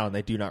right now and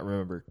they do not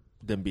remember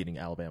them beating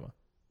Alabama,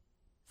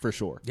 for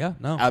sure. Yeah,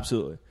 no,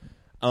 absolutely.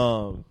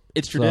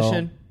 It's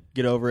tradition.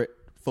 Get over it.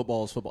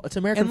 Football is football. It's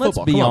American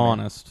football.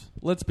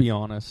 Let's be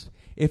honest.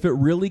 If it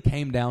really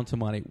came down to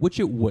money, which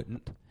it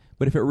wouldn't,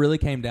 but if it really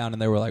came down and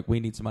they were like,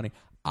 we need some money,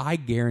 I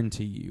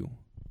guarantee you,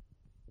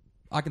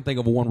 I can think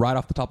of one right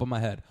off the top of my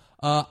head.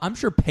 I'm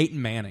sure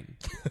Peyton Manning,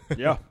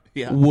 yeah,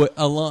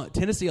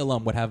 Tennessee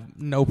alum would have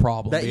no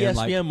problem. That being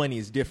ESPN like, money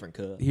is different.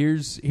 Cause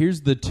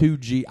here's the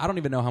 2G. I don't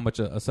even know how much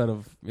a set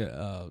of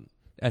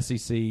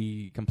SEC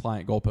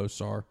compliant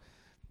goalposts are.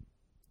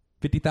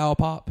 50,000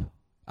 pop.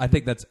 I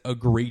think that's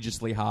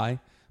egregiously high,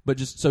 but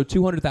just so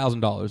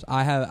 $200,000.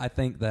 I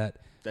think that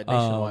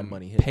nationwide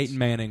money hits. Peyton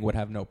Manning would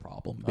have no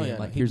problem being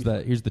like, here's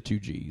the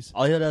 2Gs.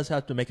 All he does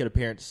have to make an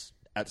appearance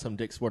at some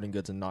Dick's Sporting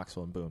Goods in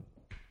Knoxville, and boom,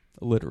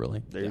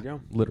 literally. There you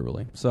go.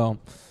 Literally. So,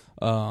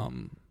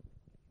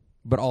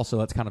 but also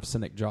that's kind of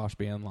cynic Josh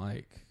being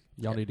like,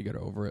 y'all need to get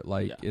over it.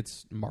 Like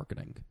it's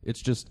marketing.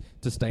 It's just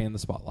to stay in the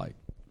spotlight.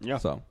 Yeah.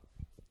 So.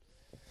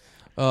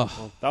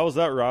 Well, that was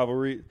that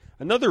rivalry.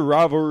 Another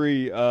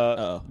rivalry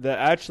that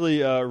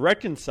actually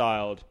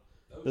reconciled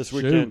this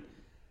weekend.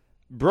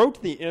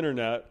 Broke the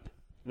internet.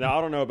 Now,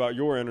 I don't know about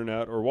your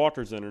internet or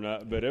Walter's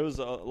internet, but it was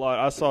a lot.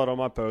 I saw it on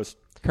my post.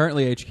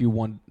 Currently,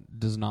 HQ1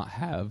 does not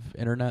have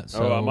internet.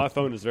 So my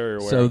phone is very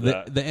aware of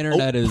that. So the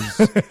internet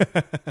is...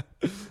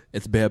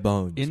 it's bare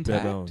bones.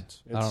 Intact. Bare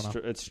bones. I don't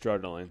know. It's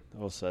struggling.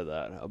 I will say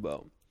that. How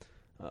about?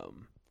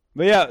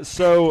 But yeah,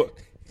 so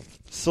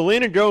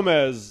Selena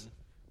Gomez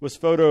was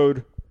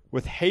photoed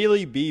with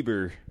Hailey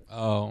Bieber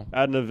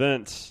at an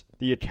event,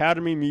 the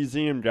Academy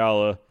Museum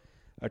Gala,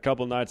 a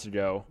couple nights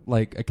ago.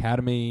 Like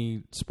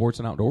Academy Sports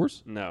and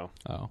Outdoors? No.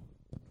 Oh.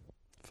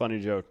 Funny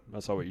joke. I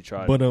saw what you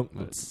tried. But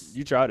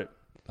you tried it.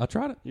 I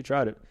tried it. You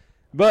tried it.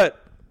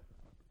 But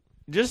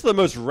just the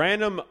most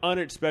random,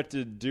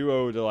 unexpected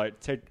duo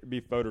to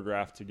be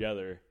photographed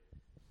together,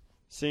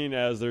 seeing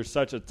as there's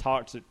such a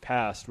toxic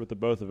past with the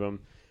both of them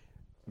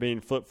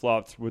being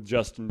flip-flopped with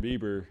Justin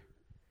Bieber.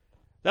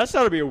 That's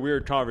got to be a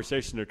weird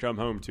conversation to come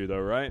home to,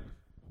 though, right?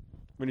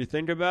 When you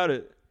think about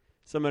it,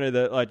 somebody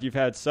that, you've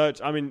had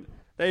such... I mean,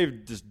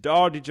 they've just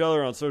dogged each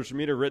other on social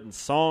media, written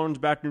songs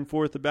back and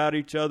forth about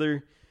each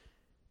other.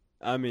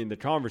 I mean, the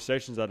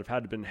conversations that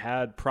have been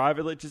had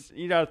privately, just,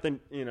 you got to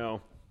think,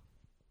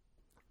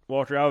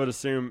 Walter, I would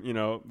assume,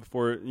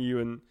 before you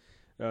and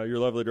your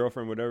lovely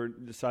girlfriend, whatever,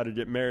 decide to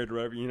get married or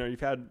whatever, you've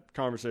had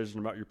conversations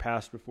about your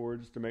past before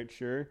just to make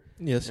sure.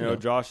 Yes.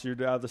 Josh, you'd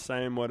have the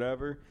same,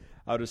 whatever.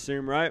 I would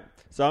assume, right?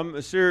 So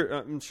I'm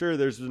sure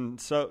there's been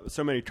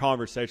so many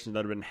conversations that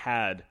have been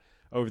had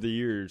over the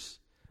years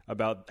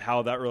about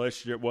how that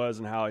relationship was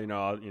and how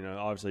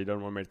obviously you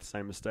don't want to make the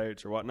same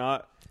mistakes or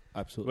whatnot.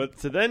 Absolutely. But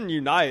to then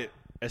unite,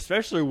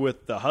 especially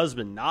with the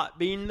husband not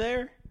being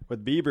there,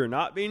 with Bieber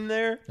not being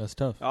there, that's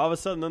tough. All of a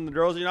sudden, then the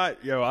girls unite.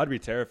 I'd be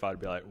terrified. I'd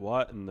be like,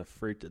 what in the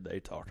freak did they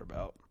talk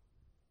about?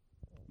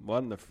 What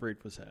in the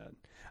freak was had?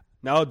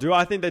 Now, do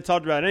I think they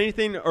talked about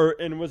anything,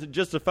 and was it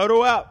just a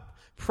photo op?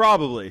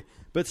 Probably,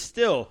 but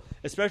still,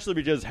 especially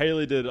because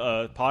Hailey did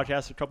a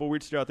podcast a couple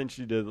weeks ago. I think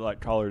she did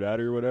Call Her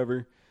Daddy or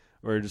whatever,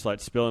 or just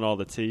spilling all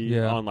the tea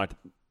on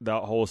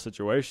that whole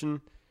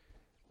situation.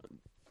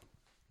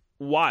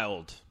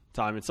 Wild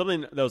time. It's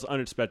something that was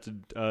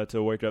unexpected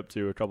to wake up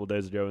to a couple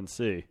days ago and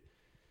see.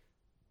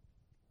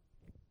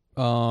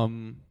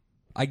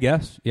 I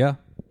guess, yeah.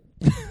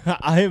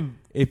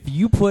 If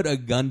you put a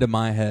gun to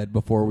my head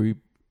before we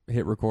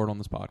hit record on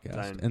this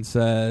podcast and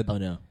said, "Oh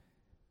no."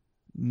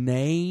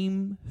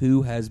 Name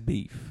who has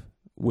beef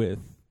with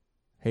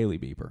Hailey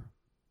Bieber.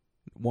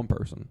 One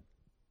person.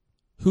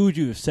 Who would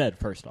you have said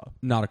first off?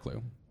 Not a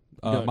clue.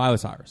 Miley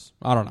Cyrus.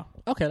 I don't know.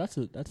 Okay, that's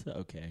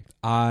okay.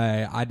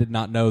 I did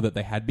not know that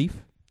they had beef.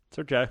 It's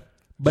okay.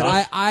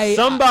 But Josh,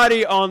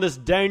 somebody on this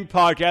dang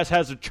podcast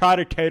has to try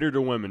to cater to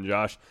women,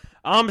 Josh.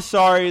 I'm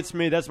sorry, it's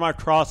me. That's my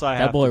cross I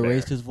have That boy to bear.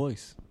 raised his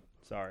voice.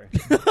 Sorry.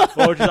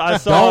 Well,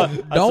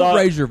 don't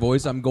raise your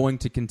voice. I'm going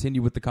to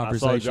continue with the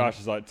conversation. I saw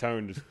Josh's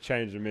tone just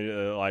changed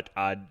immediately. Like,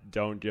 I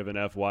don't give an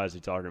F. Why is he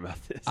talking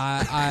about this?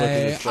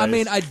 I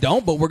mean, I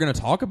don't, but we're going to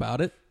talk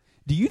about it.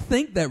 Do you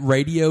think that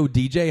radio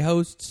DJ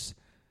hosts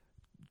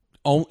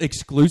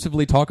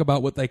exclusively talk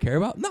about what they care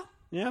about? No.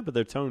 Yeah, but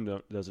their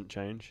tone doesn't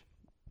change.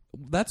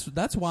 That's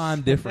why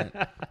I'm different.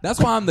 That's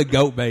why I'm the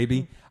GOAT,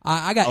 baby.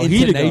 I got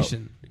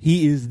intonation.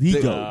 He is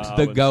the GOAT.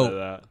 The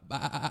GOAT.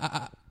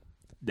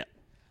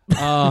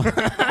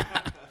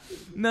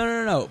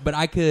 No. But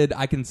I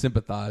can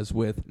sympathize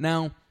with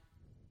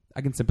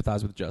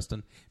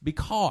Justin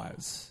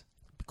because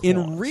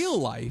in real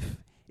life,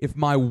 if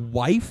my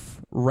wife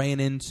ran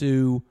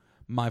into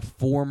my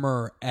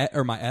former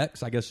my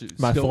ex, I guess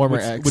former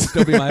ex would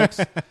still be my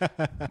ex.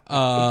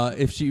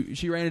 If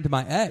she ran into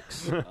my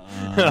ex,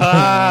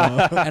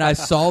 and I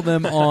saw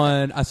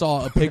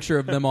a picture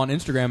of them on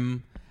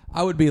Instagram,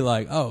 I would be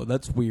like, "Oh,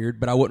 that's weird,"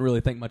 but I wouldn't really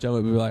think much of it.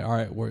 I'd be like, "All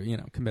right, we're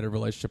committed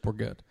relationship, we're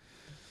good,"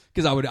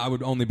 because I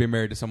would only be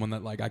married to someone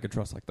that like I could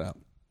trust like that.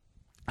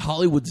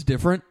 Hollywood's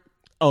different.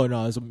 Oh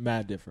no, it's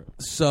mad different.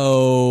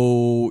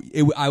 So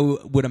I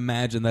would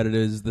imagine that it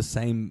is the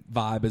same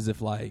vibe as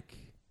if like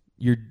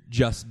you're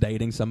just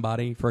dating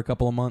somebody for a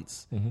couple of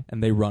months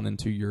and they run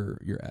into your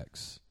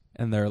ex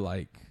and they're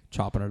like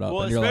chopping it up.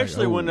 Well, and you're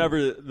especially like,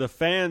 whenever the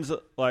fans,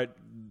 like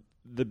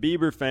the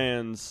Bieber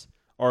fans,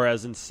 are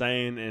as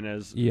insane and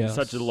as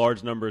such a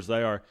large number as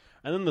they are.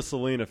 And then the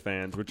Selena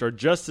fans, which are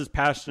just as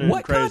passionate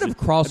and crazy. What kind of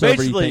crossover do you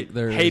basically think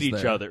there hate is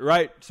each there? other,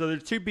 right? So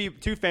there's two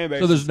fan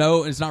bases.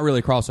 So it's not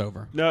really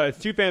crossover. No, it's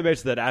two fan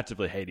bases that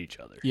actively hate each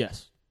other.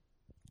 Yes.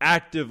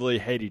 Actively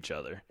hate each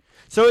other.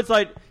 So it's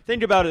like,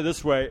 think about it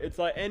this way. It's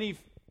like any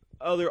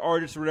other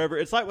artist or whatever.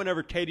 It's like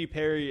whenever Katy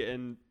Perry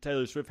and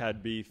Taylor Swift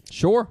had beef.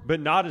 Sure. But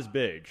not as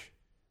big.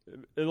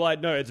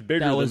 It's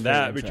bigger than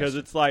that because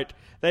it's like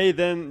they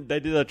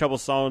did a couple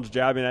songs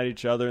jabbing at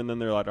each other and then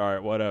they're like, all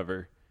right,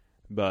 whatever.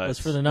 But that's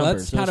for the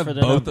numbers. That's kind of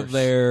both of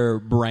their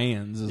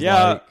brands.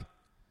 Yeah,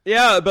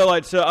 but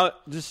like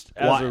just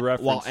as a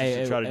reference,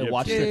 to try to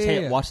watch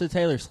the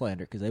Taylor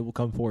slander because they will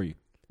come for you.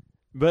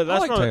 But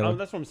that's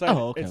that's what I'm saying.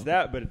 Oh, okay. It's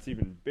that, but it's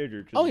even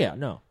bigger. Oh yeah,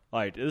 no.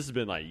 Like this has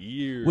been like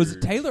years. Was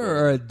it Taylor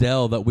or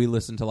Adele that we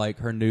listened to like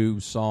her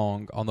new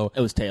song on the? It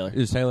was Taylor. It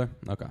was Taylor.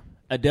 Okay.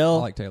 Adele.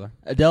 I like Taylor.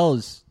 Adele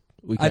is.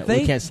 We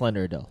can't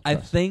slander Adele. I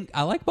think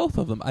I like both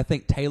of them. I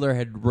think Taylor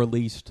had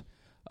released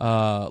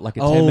like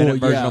a 10-minute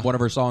version of one of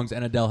her songs,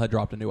 and Adele had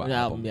dropped a new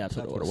album. Yeah, that's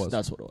what it was.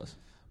 That's what it was.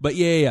 But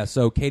yeah.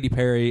 So Katy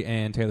Perry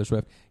and Taylor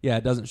Swift. Yeah,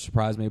 it doesn't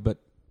surprise me. But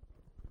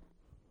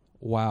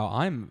wow,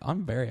 I'm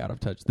very out of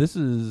touch. This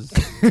is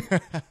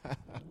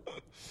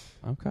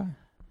okay.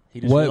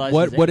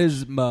 What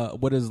is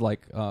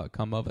like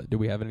come of it? Do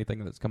we have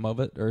anything that's come of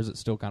it, or is it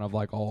still kind of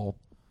like all?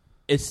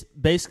 It's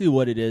basically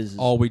what it is.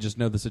 All we just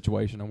know the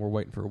situation and we're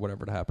waiting for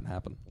whatever to happen.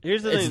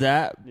 Here's the thing. It's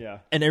that,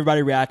 and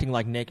everybody reacting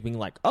like Nick, being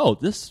like,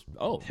 that's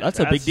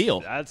a big deal.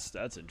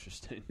 That's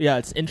interesting. Yeah,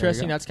 it's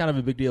interesting. That's kind of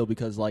a big deal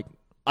because, like,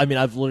 I mean,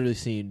 I've literally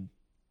seen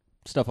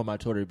stuff on my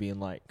Twitter being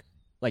like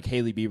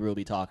Hailey Bieber will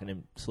be talking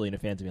and Selena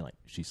fans will be like,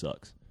 she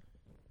sucks.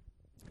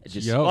 It's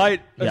just So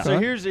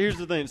here's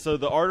the thing. So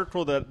the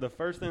article the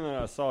first thing that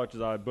I saw, which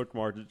is I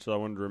bookmarked it, so I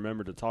wanted to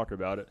remember to talk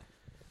about it.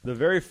 The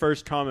very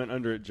first comment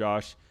under it,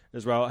 Josh,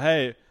 is, well,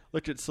 hey,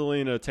 look at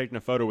Selena taking a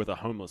photo with a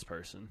homeless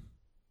person.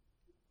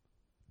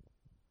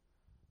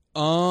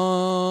 Wow.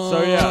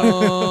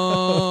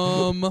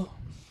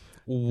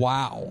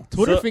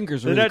 Twitter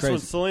fingers are really crazy. The next one,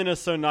 Selena's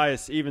so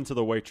nice, even to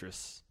the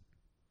waitress.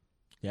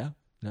 Yeah.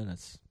 No,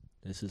 this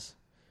is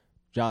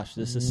Josh,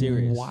 this is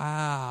serious.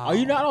 Wow. Are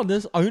you not on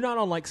this? Are you not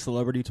on like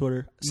celebrity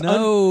Twitter?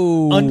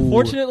 No.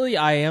 Unfortunately,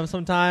 I am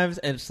sometimes,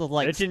 and it's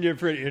like it can get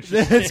pretty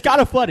interesting. It's kind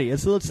of funny.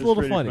 It's a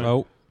little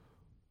funny.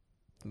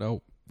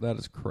 Nope. That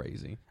is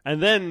crazy.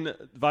 And then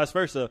vice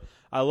versa.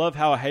 I love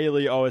how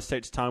Hailey always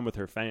takes time with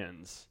her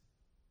fans.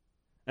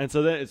 And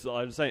so then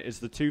I'm just saying, it's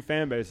the two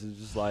fan bases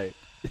just like,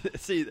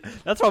 see,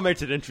 that's what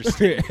makes it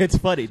interesting. It's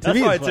funny. That's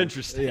why it's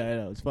interesting. Yeah, I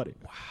know. It's funny.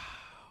 Wow.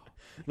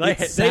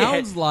 Like, it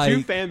sounds like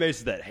two fan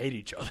bases that hate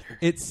each other.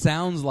 It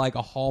sounds like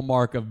a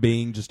hallmark of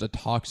being just a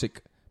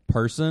toxic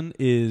person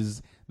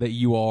is that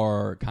you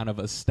are kind of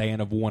a stan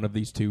of one of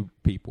these two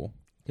people.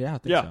 Yeah,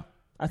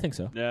 I think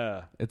so.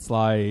 Yeah. It's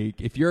like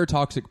if you're a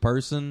toxic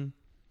person,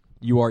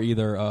 you are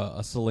either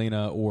a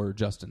Selena or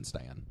Justin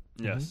stan.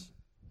 Yes.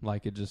 Mm-hmm.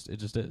 Like it just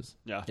is.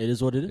 Yeah. It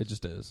is what it is. It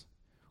just is.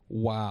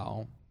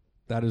 Wow.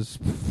 That is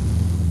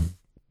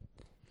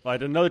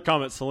like another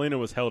comment, Selena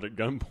was held at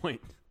gunpoint.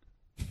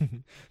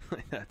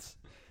 It's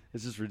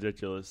just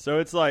ridiculous. So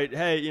it's like,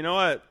 hey, you know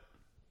what?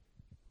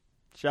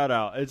 Shout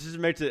out. It just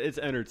makes it's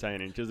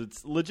entertaining because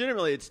it's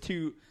legitimately it's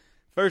two.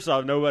 First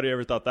off, nobody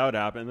ever thought that would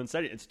happen. And then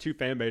second, it's two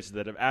fan bases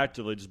that have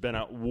actively just been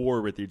at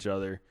war with each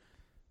other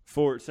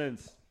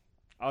since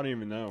I don't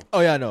even know.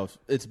 Oh yeah, no,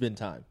 it's been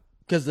time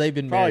because they've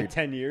been probably married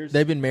 10 years.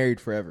 They've been married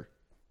forever.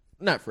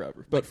 Not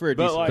forever, but for a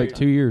But decent like- Like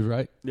 2 years,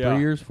 right? Yeah. 3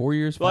 years, 4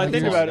 years, Well, 5 I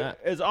think years. about it,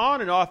 as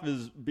on and off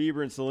as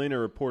Bieber and Selena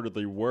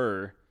reportedly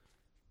were,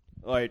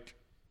 like,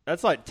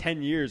 that's like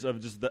 10 years of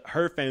just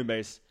her fan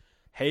base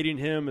hating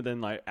him and then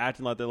like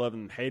acting like they love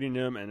him and hating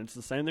him, and it's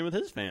the same thing with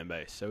his fan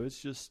base. So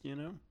it's just,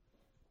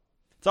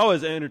 it's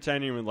always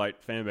entertaining when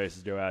like fan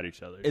bases go at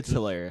each other. It's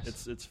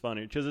hilarious. It's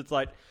funny because it's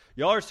like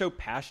y'all are so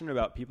passionate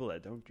about people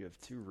that don't give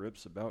two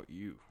rips about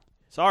you.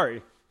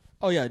 Sorry.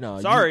 Oh yeah, no.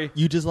 Sorry.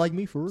 You just like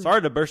me for real.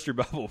 Sorry to burst your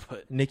bubble,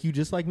 but Nick, you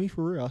just like me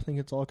for real. I think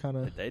it's all kind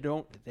of. they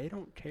don't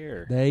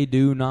care. They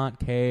do not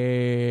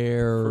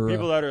care. For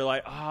people that are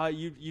like,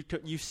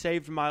 you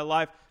saved my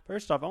life.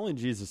 First off, only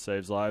Jesus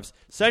saves lives.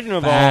 Second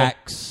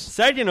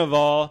of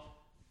all,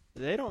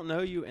 they don't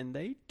know you and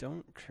they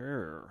don't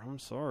care. I'm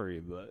sorry,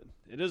 but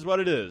it is what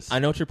it is. I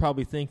know what you're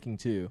probably thinking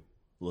too,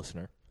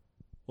 listener.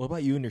 What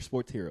about you and your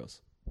sports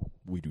heroes?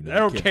 We do not. They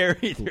don't care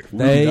either.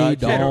 They do not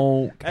care.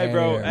 don't care. Hey,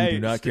 bro. Hey, do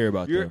not care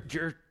about them.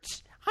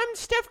 I'm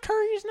Steph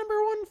Curry's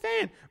 #1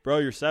 fan, bro.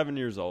 You're 7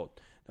 years old.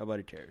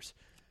 Nobody cares.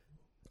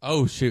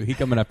 Oh shoot, he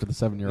coming after the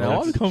 7-year-old.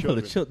 No, I'm the coming for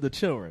the children.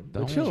 children. The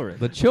Don't- children.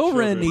 The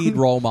children Children. need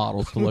role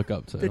models to look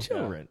up to. The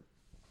children.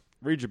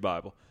 Read your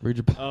Bible. Read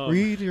your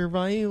Read your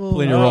Bible.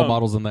 plenty of role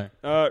models in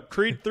there.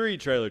 Creed 3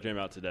 trailer came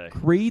out today.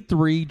 Creed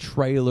 3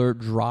 trailer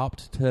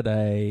dropped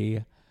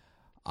today.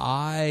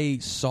 I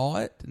saw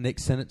it. Nick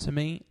sent it to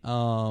me.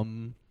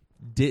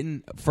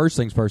 First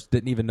things first,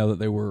 didn't even know that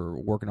they were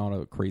working on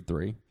a Creed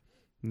 3.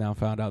 Now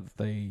found out that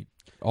they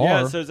are.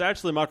 Yeah, so it's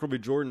actually Michael B.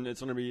 Jordan. It's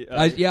going to be.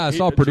 I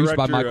saw produced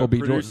by Michael B.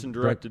 Jordan. Produced and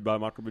directed by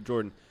Michael B.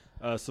 Jordan.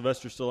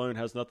 Sylvester Stallone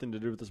has nothing to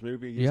do with this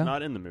movie. He's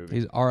not in the movie.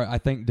 He's all right. I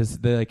think did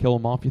they kill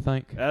him off? You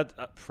think?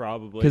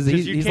 Probably Because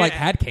he's you like can't-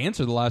 had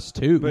cancer the last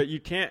two. But you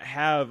can't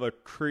have a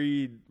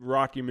Creed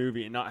Rocky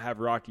movie and not have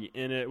Rocky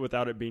in it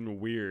without it being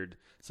weird.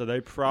 So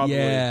they probably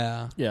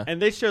yeah. And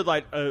they showed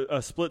like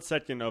a split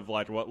second of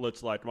like what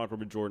looks like Michael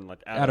B. Jordan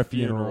like at a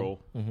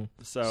funeral. Mm-hmm.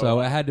 So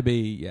it had to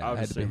be I it would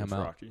had to be assume him it's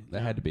out. Rocky. That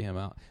Yeah. had to be him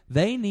out.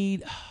 They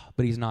need,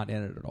 but he's not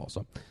in it at all.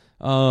 So,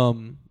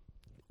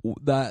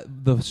 the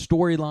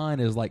storyline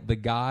is like the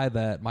guy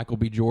that Michael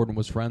B. Jordan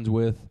was friends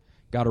with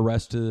got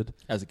arrested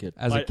As a kid.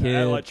 a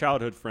kid, like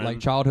childhood friend. like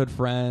childhood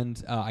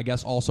friend. I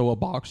guess also a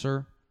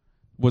boxer.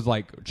 Was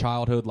like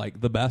childhood, like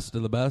the best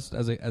of the best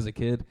as a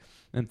kid,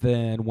 and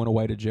then went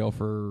away to jail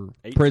for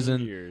 18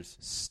 prison, years.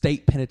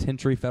 state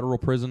penitentiary, federal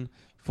prison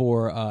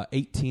for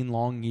 18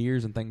 long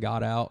years, and then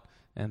got out.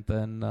 And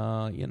then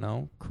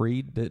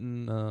Creed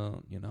didn't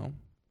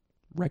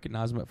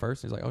recognize him at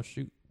first. He's like, oh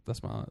shoot,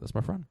 that's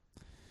my friend.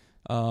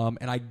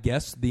 And I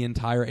guess the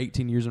entire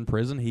 18 years in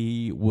prison,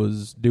 he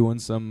was doing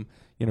some,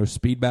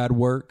 speed bag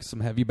work, some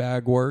heavy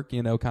bag work,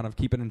 kind of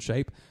keeping in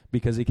shape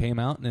because he came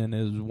out and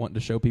is wanting to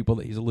show people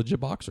that he's a legit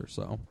boxer.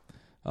 So,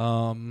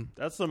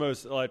 That's the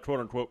most like quote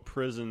unquote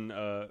prison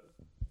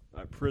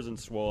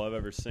swole I've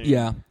ever seen.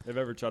 Yeah. They've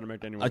ever tried to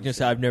make anyone. I was gonna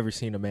say I've never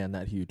seen a man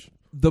that huge.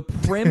 the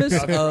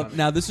premise of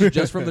now this is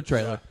just from the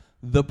trailer.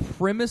 The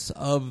premise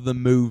of the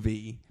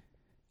movie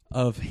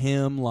of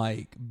him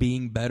like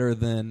being better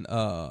than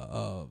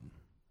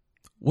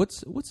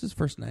what's his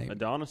first name?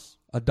 Adonis.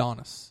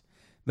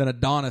 Than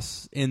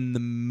Adonis in the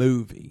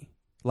movie,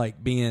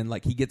 like being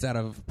like he gets out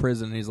of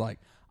prison and he's like,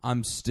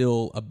 I'm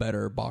still a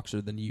better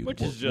boxer than you,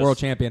 Which is just world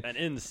champion. an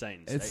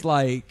insane It's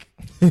statement.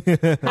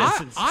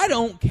 like I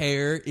don't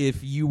care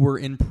if you were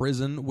in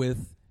prison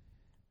with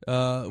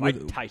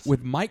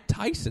Mike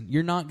Tyson.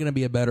 You're not going to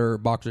be a better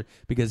boxer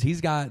because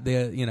he's got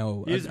the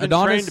He's been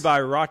Adonis, trained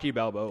by Rocky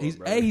Balboa.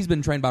 He's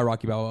been trained by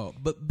Rocky Balboa,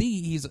 but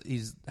B,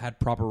 he's had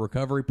proper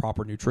recovery,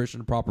 proper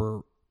nutrition,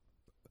 proper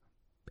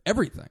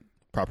everything.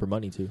 Proper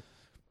money too.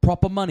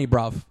 Proper money,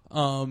 bruv.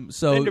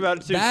 So Think about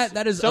it too.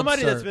 that is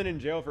somebody absurd. that's been in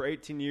jail for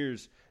 18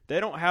 years. They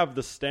don't have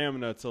the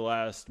stamina to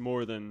last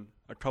more than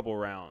a couple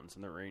rounds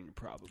in the ring,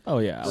 probably. Oh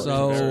yeah.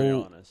 So- To be very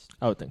honest.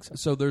 I would think so.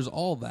 So there's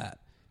all that.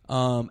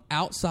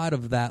 Outside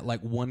of that,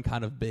 like one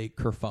kind of big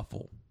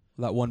kerfuffle,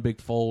 that one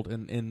big fold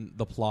in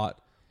the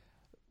plot,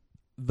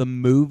 the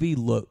movie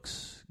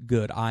looks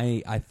good.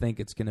 I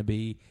think it's gonna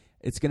be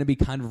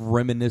kind of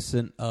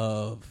reminiscent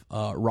of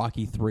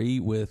Rocky 3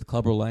 with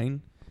Clubber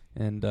Lane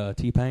and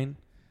T-Pain.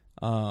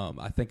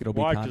 I think it'll be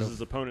Why? kind Because of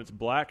his opponent's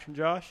black,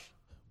 Josh?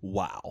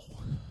 Wow.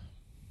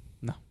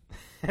 no.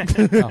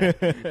 No.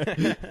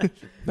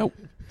 Nope.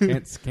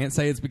 Can't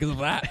say it's because of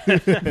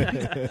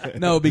that.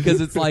 No,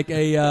 because it's like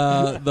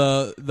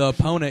the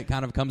opponent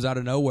kind of comes out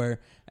of nowhere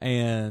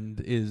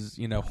and is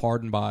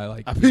hardened by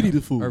like I pity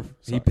the fool. or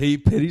he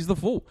pities the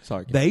fool.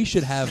 Sorry. They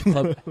should have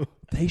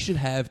they should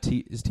have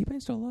is T-Pain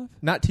still alive?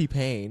 Not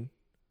T-Pain.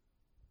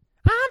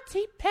 I'm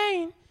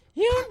T-Pain.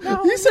 You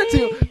know He said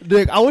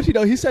Dick, I want you to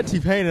know he said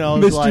T-Pain and I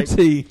was Mr. like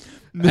T.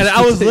 and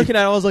I was looking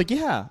at it, I was like,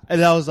 yeah.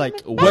 And I was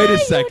like, Wait a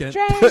second.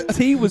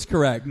 T was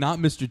correct, not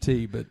Mr.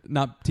 T, but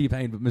not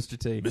T-Pain, but Mr.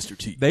 T. Mr.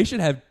 T. They should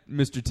have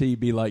Mr. T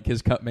be like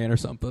his cut man or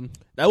something.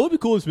 That would be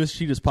cool if Mr.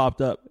 T just popped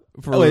up.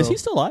 For Oh, wait, is real. he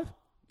still alive?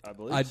 I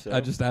believe so.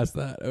 I just asked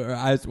that. Or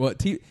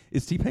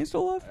is T-Pain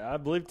still alive? I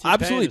believe T-Pain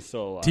Absolutely. is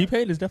still alive.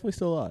 T-Pain is definitely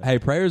still alive. Hey,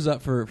 prayers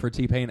up for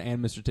T-Pain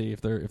and Mr. T if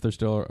they're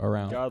still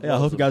around. God Yeah, I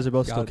hope loves you him. guys are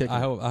both still God, kicking. I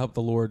hope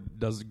the Lord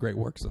does great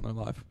works in their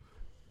life.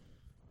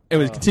 It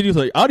was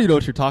continuously. I don't even know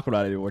what you're talking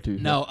about anymore, too.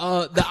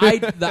 No,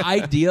 the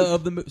idea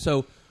of the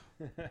so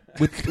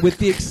with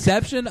the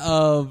exception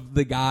of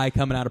the guy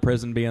coming out of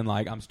prison being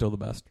like, I'm still the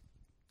best.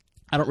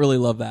 I don't really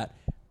love that.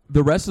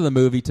 The rest of the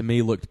movie to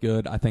me looked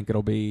good. I think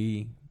it'll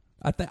be.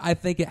 I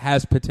think it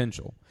has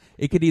potential.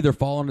 It could either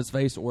fall on its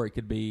face or it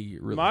could be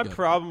really My good.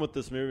 problem with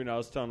this movie, and I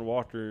was telling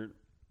Walter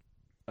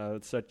a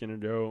second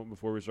ago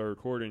before we started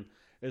recording,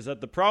 is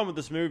that the problem with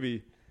this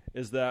movie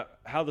is that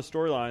how the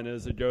storyline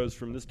is, it goes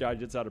from this guy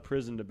gets out of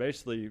prison to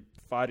basically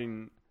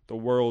fighting the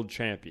world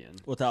champion.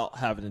 Without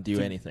having to do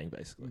anything,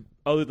 basically.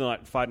 Other than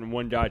like fighting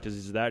one guy because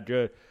he's that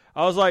good.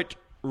 I was like,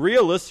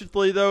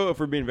 realistically, though, if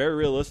we're being very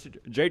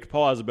realistic, Jake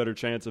Paul has a better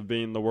chance of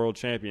being the world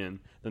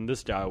champion than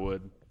this guy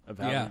would of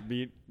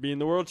having being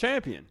the world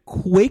champion.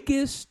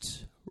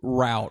 Quickest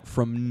route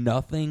from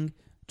nothing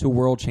to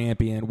world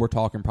champion. We're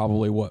talking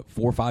probably 4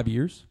 or 5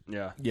 years.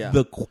 Yeah.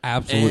 The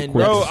absolute And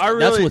quickest. Bro, I really,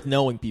 that's with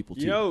knowing people,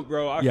 too.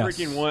 bro, I Yes.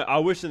 freaking want. I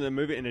wish in the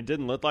movie, and it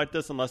didn't look like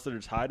this unless they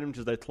just hide him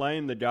because they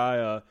claim the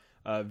guy.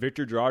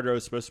 Victor Drago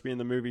is supposed to be in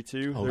the movie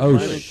too. Oh,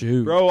 They're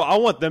shoot. Bro, I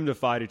want them to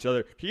fight each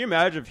other. Can you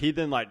imagine if he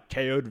then like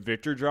KO'd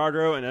Victor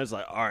Drago and I was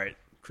like, all right,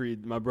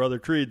 Creed, my brother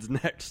Creed's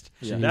next.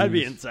 Yeah. That'd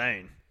be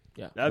insane.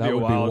 Yeah. That'd That be a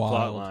would be wild wild.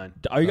 plot line.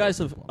 Are you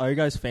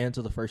guys fans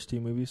of the first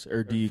two movies,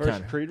 or do you First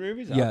kind of? Creed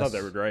movies? I Yes. thought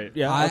they were great.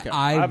 Yeah, I, okay.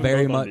 I have them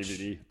very both on much,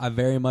 DVD. I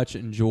very much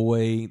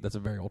enjoy. That's a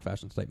very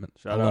old-fashioned statement.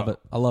 Shout I love out. it.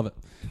 I love it.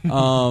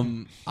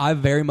 I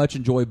very much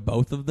enjoy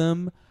both of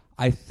them.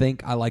 I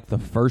think I like the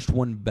first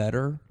one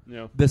better.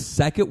 Yeah. The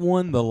second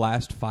one, the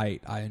last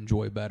fight, I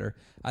enjoy better.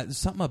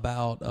 Something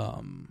about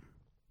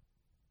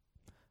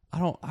I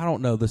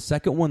don't know. The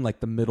second one, like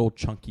the middle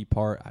chunky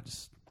part,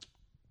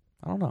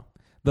 I don't know.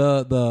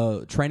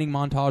 The training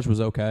montage was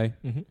okay,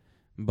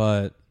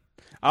 but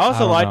I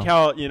also I don't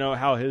like know.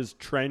 how his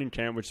training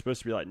camp, which is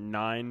supposed to be like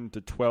 9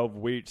 to 12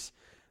 weeks,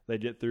 they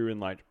get through in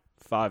like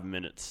 5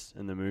 minutes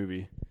in the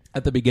movie.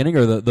 at the beginning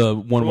or the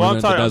one Well, where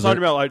I'm talking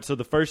about like so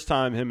the first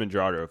time him and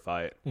Drago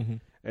fight,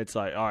 it's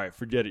like, all right,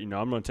 forget it.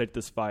 I'm going to take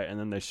this fight, and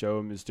then they show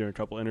him he's doing a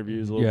couple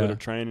interviews, a little Yeah. bit of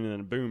training, and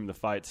then boom, the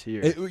fight's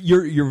here.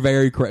 You're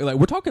very correct. Like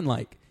we're talking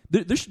like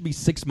there should be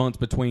 6 months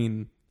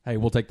between. Hey,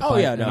 we'll take the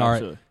fight. yeah, and no, all right.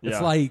 absolutely. It's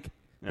Yeah. like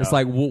it's Yeah.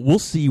 like we'll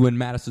see you in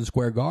Madison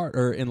Square Garden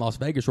or in Las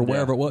Vegas or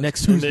wherever it was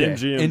next In the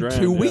Tuesday. MGM in Grand,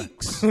 2 yeah.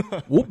 weeks.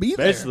 We'll be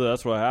there. Basically,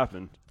 that's what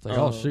happened. It's like,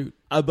 oh shoot,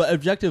 But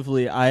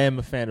objectively, I am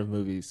a fan of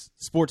movies.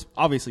 Sports,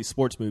 obviously,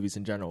 sports movies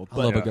in general. I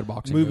But love a good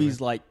boxing movies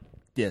movie. like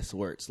this,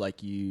 where it's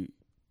like you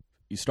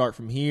start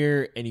from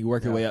here and you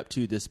work your way up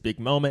to this big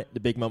moment. The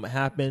big moment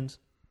happens,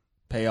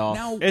 payoff.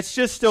 Now It's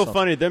just still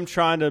funny them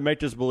trying to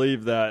make us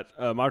believe that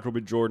Michael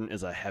B. Jordan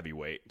is a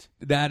heavyweight.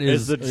 that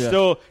Is is it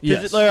still? 'Cause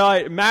Yes. it's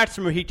like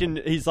maximum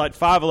he's like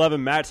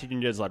 5'11". Max he can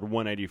get is like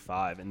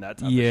 185, and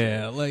that's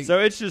yeah. Like So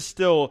it's just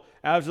still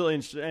absolutely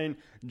insane.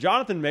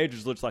 Jonathan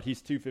Majors looks like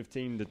he's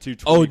 215 to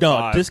 225. Oh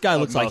no, this guy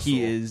of looks like he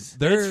muscle. is.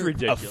 They're It's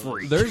ridiculous. a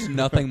freak. There's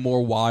nothing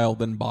more wild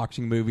than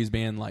boxing movies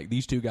being like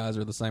these two guys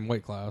are the same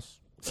weight class.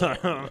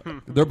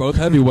 They're both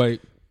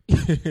heavyweight.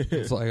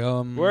 It's like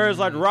Whereas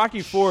like Rocky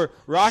IV,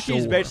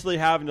 Rocky's Sure. basically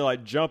having to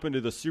like jump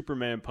into the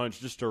Superman punch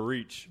just to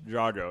reach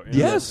Drago. You know?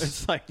 Yes.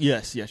 It's like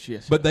Yes.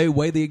 but they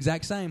weigh the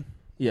exact same.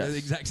 Yes. They're the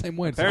exact same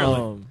weight.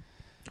 Apparently.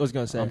 I was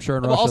going to say. I'm sure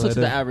in but Russia also they to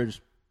the do.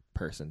 average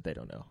person, they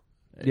don't know.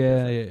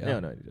 Yeah. They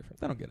don't know any different.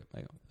 They don't get it.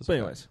 Hang on. It's But okay.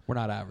 anyways. We're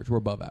not average. We're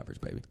above average,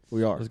 baby.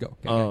 We are. Let's go.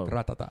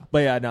 Ratata. But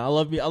yeah, no, I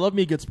love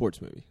me a good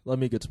sports movie. Love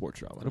me a good sports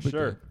drama. It'll be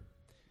Sure. good.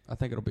 I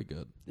think it'll be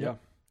good. Yeah.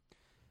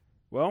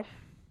 Well,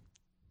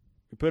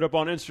 we put up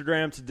on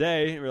Instagram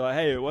today. We're like,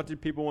 hey, what do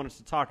people want us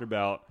to talk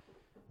about?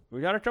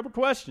 We got a couple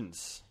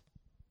questions.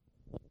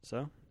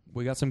 So,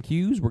 We got some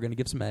Q's. We're gonna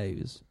give some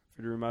A's.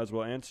 figure we might as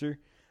well answer.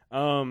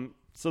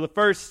 So the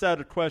first set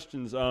of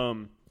questions are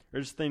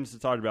just things to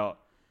talk about.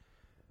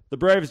 The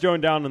Braves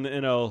going down in the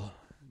NL,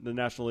 the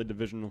National League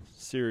Divisional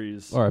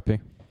Series. R.I.P.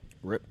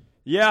 Rip.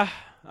 Yeah,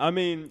 I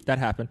mean, That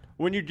happened.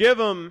 when you give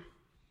them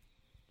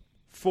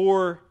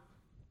 4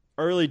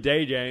 early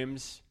day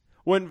games,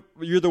 when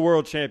you're the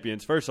world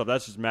champions, first off,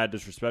 that's just mad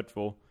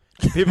disrespectful.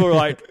 People are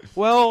like,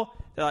 well,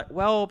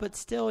 but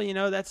still,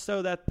 that's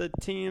so that the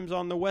teams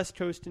on the West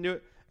Coast can do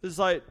it. It's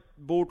like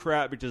bull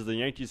crap because the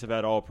Yankees have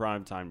had all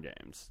primetime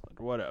games. Like,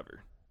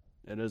 whatever.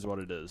 It is what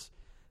it is.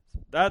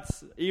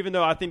 That's even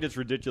though I think it's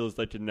ridiculous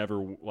they could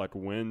never like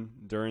win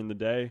during the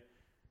day,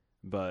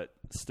 but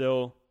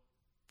still,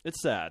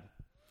 it's sad.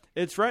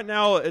 It's right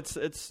now. It's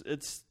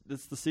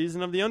the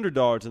season of the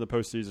underdogs in the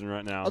postseason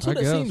right now. That's what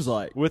I it guess. seems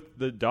like. With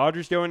the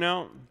Dodgers going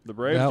out, the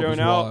Braves That going was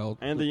out, wild.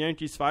 and the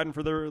Yankees fighting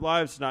for their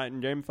lives tonight in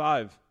Game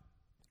 5.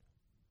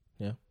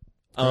 Yeah.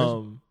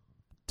 Crazy.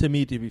 To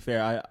me, to be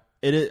fair,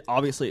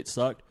 obviously it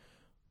sucked,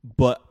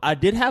 but I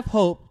did have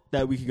hope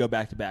that we could go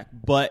back to back.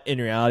 But in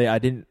reality, I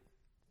didn't.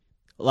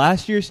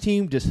 Last year's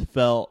team just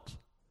felt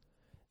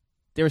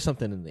there was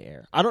something in the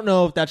air. I don't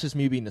know if that's just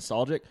me being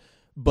nostalgic,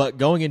 but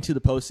going into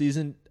the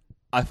postseason,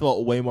 I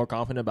felt way more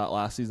confident about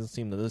last season's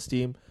team than this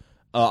team.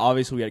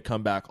 Obviously, we had to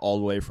come back all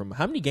the way from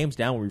how many games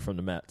down were we from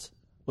the Mets?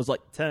 It was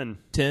like 10.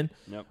 10?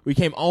 Yep. We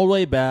came all the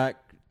way back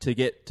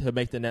to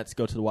make the Nets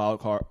go to the wild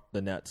card.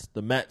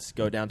 The Mets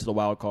go down to the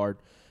wild card.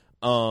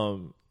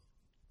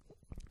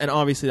 And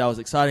obviously that was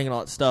exciting and all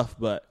that stuff,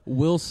 but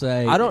we'll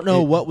say I don't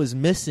know what was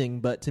missing,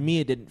 but to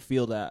me it didn't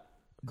feel that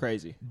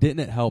crazy.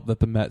 Didn't it help that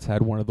the Mets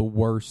had one of the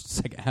worst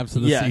second halves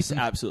of the season?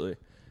 Yes, absolutely.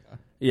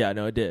 Yeah,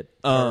 no, it did.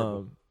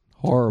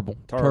 Horrible,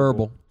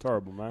 terrible,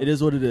 man. It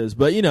is what it is,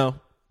 but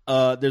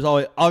there's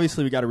always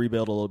obviously we got to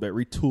rebuild a little bit,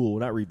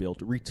 retool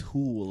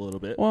a little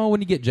bit. Well,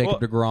 when you get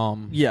Jacob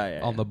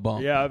DeGrom, on the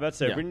bump, yeah,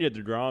 that's it. We can get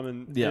DeGrom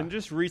and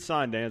just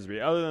re-sign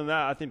Dansby. Other than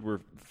that, I think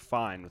we're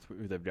fine with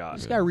who they've got.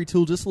 Just got to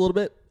retool just a little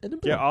bit, and then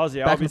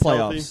Ozzy back in the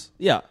playoffs. Healthy,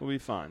 yeah, we'll be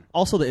fine.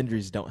 Also, the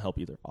injuries don't help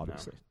either.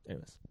 Obviously,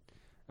 anyways.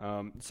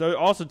 So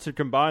also to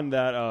combine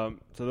that,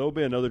 so there will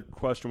be another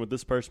question with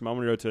this person. I'm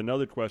going to go to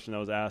another question that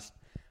was asked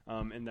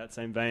in that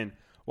same vein.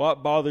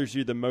 What bothers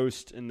you the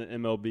most in the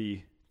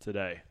MLB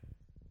today?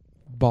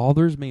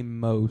 Bothers me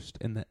most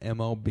in the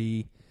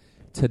MLB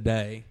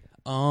today.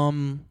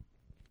 I'm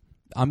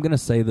going to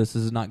say this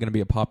is not going to be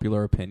a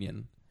popular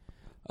opinion.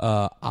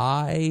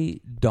 I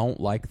don't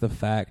like the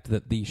fact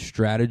that the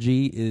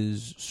strategy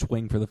is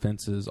swing for the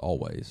fences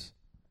always.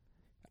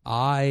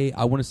 I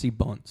want to see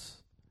bunts.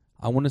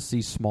 I want to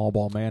see small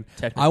ball, man.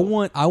 I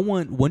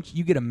want once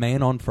you get a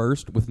man on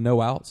first with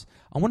no outs,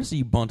 I want to see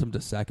you bunt him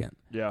to second.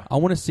 Yeah. I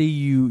want to see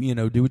you,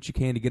 do what you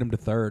can to get him to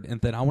third,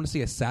 and then I want to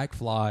see a sac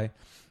fly,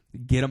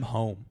 get him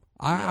home.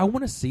 I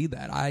want to see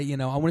that. I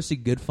want to see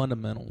good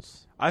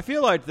fundamentals. I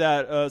feel like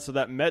that. So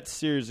that Mets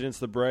series against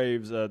the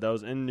Braves that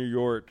was in New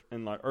York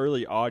in like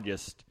early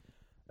August.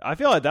 I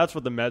feel like that's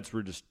what the Mets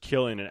were just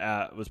killing it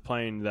at, was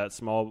playing that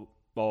small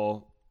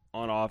ball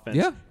on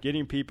offense,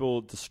 getting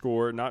people to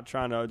score, not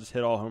trying to just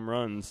hit all home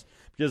runs.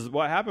 Because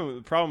what happened,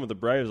 the problem with the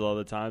Braves a lot of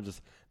the times is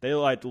they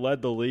led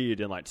the lead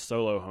in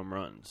solo home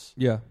runs.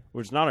 Yeah,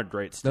 which is not a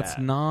great stat. That's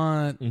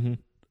not. Mm-hmm.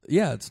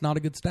 Yeah, it's not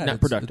a good stat.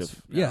 Not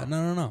productive.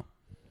 No.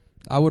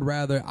 I would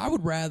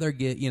rather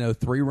get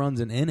 3 runs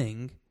an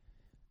inning,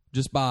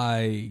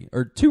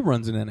 or 2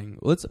 runs an inning.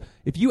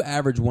 If you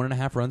average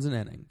 1.5 runs an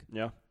inning.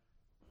 Yeah.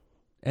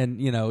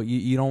 And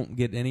you don't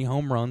get any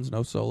home runs,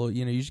 no solo.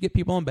 You just get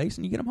people on base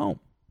and you get them home.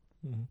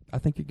 Mm-hmm. I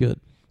think you're good.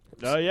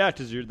 Oh yeah,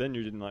 because you're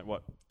getting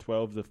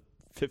 12 to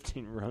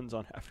 15 runs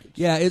on average.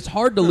 Yeah, it's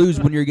hard to lose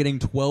when you're getting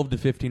 12 to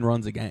 15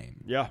 runs a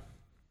game. Yeah.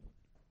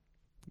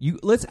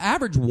 Let's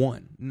average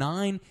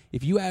 9.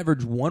 If you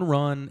average 1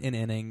 run an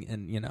inning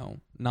and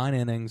 9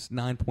 innings,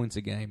 9 points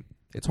a game,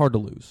 it's hard to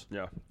lose.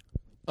 Yeah.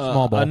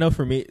 Small ball. I know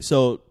for me,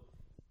 so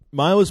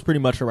mine was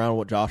pretty much around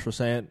what Josh was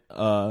saying.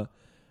 It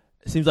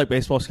seems like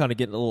baseball's kind of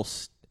getting a little.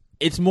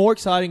 It's more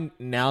exciting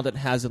now than it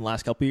has in the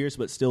last couple of years,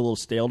 but still a little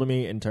stale to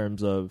me in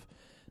terms of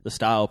the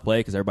style of play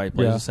because everybody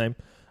plays the same.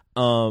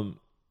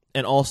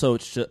 And also,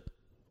 it's just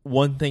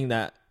one thing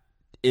that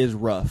is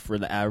rough for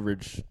the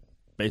average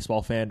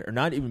baseball fan, or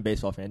not even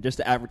baseball fan, just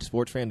the average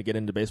sports fan to get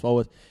into baseball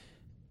with,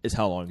 is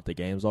how long the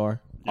games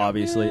are,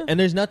 obviously. Yeah. And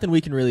there's nothing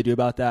we can really do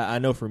about that. I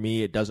know for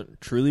me, it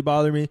doesn't truly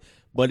bother me,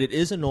 but it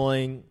is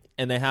annoying,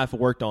 and they have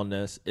worked on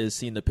this, is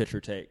seeing the pitcher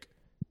take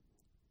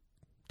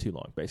too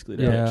long, basically.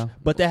 Pitch.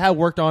 But they have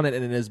worked on it,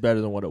 and it is better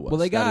than what it was. Well,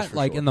 they got,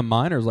 in the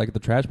minors, the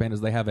trash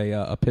banners, they have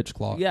a pitch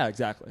clock. Yeah,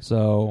 exactly.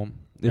 So...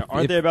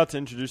 Aren't they about to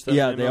introduce that?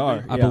 Yeah, they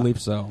are. I believe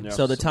so. Yeah.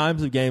 So the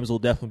times of games will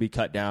definitely be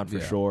cut down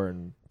for sure,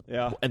 and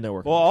they're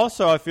working. Well,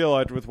 also I feel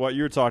like with what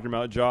you were talking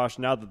about, Josh,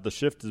 now that the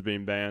shift is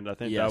being banned, I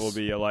think that will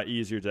be a lot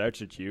easier to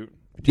execute.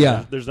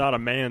 Yeah, there's not a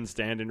man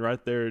standing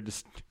right there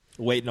just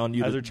waiting on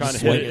you as they're trying to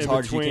hit it in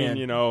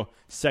between,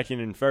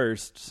 second and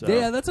first. So.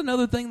 Yeah, that's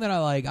another thing that I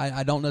like.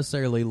 I don't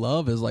necessarily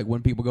love is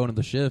when people go into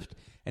the shift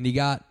and you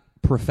got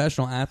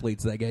professional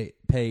athletes that get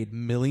paid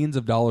millions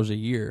of dollars a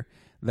year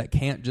that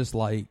can't just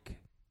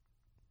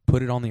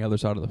put it on the other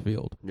side of the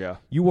field. Yeah.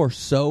 You are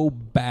so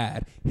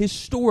bad.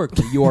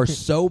 Historically, you are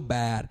so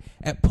bad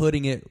at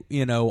putting it,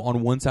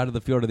 on one side of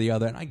the field or the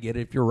other. And I get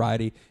it. If you're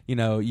righty, you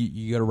go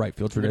to right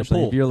field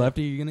traditionally. If you're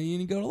lefty, you're going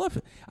to go to left.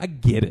 I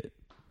get it.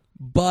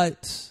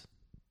 But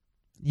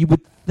you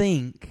would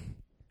think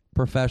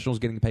professionals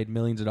getting paid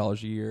millions of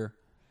dollars a year,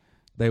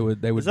 they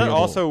would Is that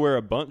also where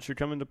a bunt should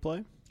come into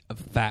play?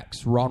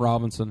 Facts. Ron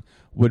Robinson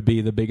would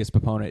be the biggest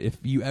proponent. If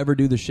you ever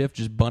do the shift,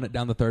 just bunt it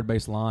down the third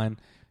base line.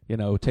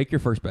 Take your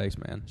first base,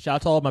 man. Shout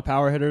out to all of my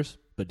power hitters,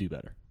 but do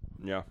better.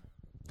 Yeah.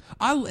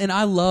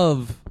 I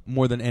love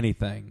more than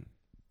anything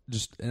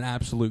just an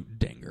absolute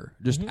dinger.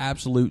 Just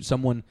absolute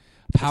someone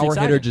power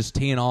hitter just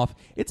teeing off.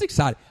 It's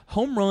exciting.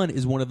 Home run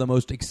is one of the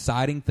most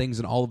exciting things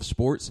in all of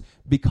sports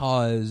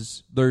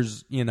because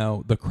there's,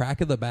 the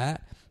crack of the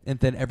bat and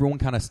then everyone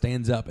kind of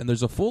stands up and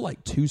there's a full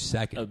 2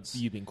 seconds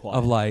of you being quiet.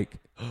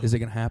 Of is it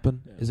going to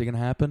happen? Yeah. Is it going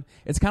to happen?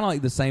 It's kind of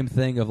like the same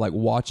thing of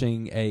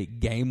watching a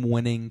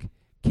game-winning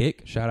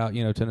kick. Shout out,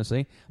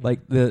 Tennessee.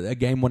 A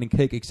game-winning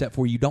kick, except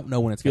for you don't know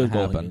when it's going to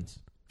happen. Against.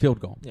 Field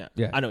goal. Yeah,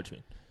 I know what you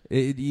mean.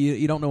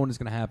 You don't know when it's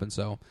going to happen.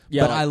 So,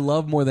 Yeah, but like- I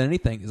love more than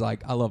anything is I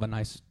love a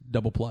nice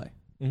double play,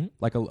 Mm-hmm.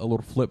 like a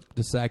little flip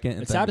to second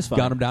and It's then satisfying.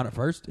 gun them down at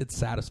first. It's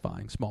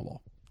satisfying. Small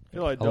ball. I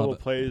feel like I love double it.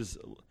 plays,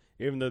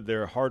 even though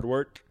they're hard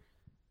work,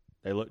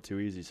 they look too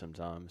easy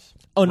sometimes.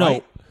 Oh no,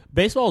 Right.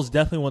 baseball is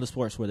definitely one of the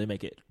sports where they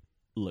make it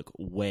look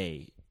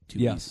way too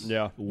Yes. easy.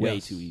 Yeah. Way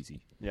Yes. too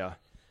easy. Yeah.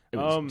 It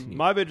was-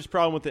 My biggest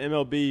problem with the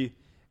MLB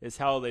is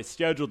how they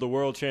scheduled the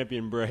world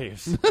champion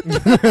Braves.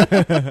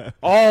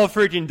 All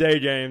freaking day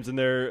games, and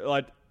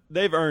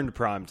they've earned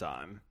prime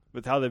time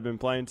with how they've been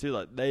playing too.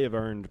 Like they have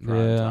earned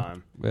prime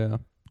time. Yeah.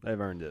 They've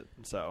earned it.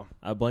 So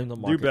I blame the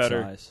market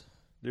better. size.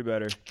 do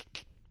better.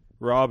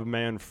 Rob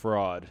Man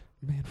Fraud.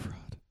 Man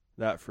fraud.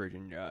 That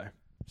freaking guy.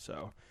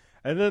 So,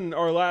 and then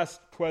our last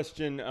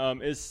question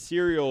is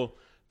cereal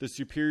the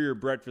superior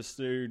breakfast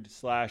food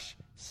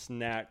 /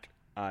 snack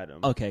item?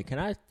 Okay, can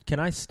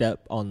I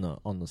step on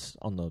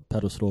the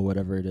pedestal or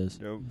whatever it is?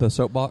 Nope. The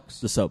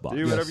soapbox. The soapbox.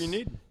 Do whatever you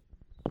need.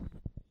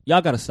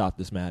 Y'all got to stop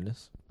this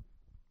madness.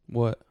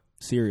 What?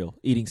 Cereal,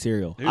 eating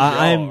cereal. Who's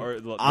I y'all? am. Or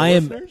the I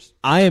am. listeners?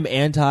 I am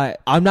anti.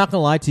 I'm not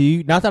gonna lie to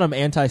you. Not that I'm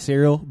anti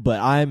cereal, but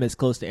I am as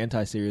close to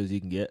anti cereal as you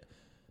can get.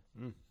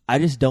 I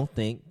just don't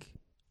think.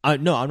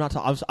 No, I'm not.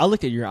 I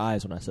looked at your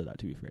eyes when I said that.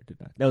 To be fair, did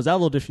I? Now, was that a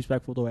little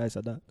disrespectful the way I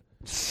said that?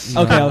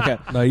 Okay.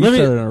 No, you Let me-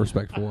 said it in a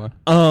respectful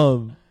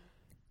way.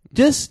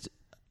 Just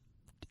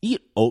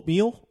eat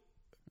oatmeal.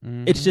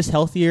 It's just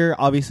healthier.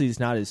 Obviously, it's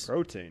not as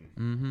Protein.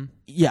 Mm-hmm.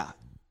 yeah.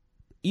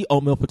 Eat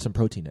oatmeal, put some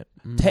protein in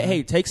it.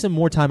 Hey, take some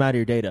more time out of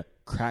your day to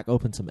crack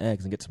open some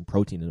eggs and get some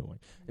protein in it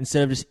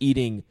instead of just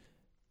eating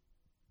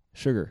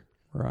sugar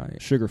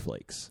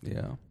flakes.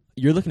 Yeah.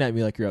 You're looking at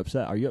me like you're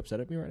upset. Are you upset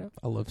at me right now?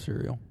 I love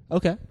cereal.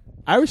 Okay,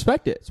 I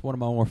respect it. It's one of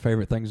my more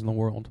favorite things in the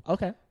world.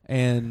 Okay,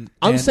 And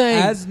I'm and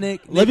saying- as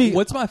Nick, let me-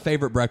 what's my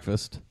favorite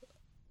breakfast?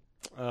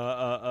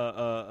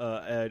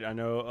 Ed, I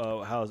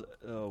know. How's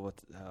what?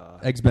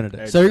 Eggs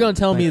Benedict. so you're gonna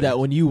tell me Thank that you.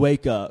 when you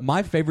wake up,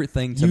 My favorite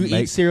thing to you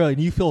make. eat cereal and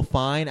you feel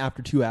fine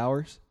after 2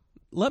 hours?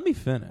 Let me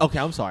finish. Okay,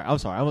 I'm sorry. I'm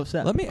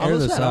upset. Let me I'm air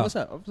this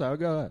upset. out. I'm sorry.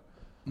 Go ahead.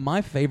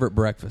 My favorite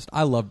breakfast.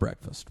 I love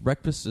breakfast.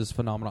 Breakfast is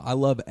phenomenal. I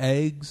love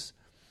eggs.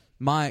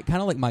 My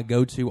kind of like my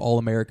go-to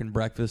all-American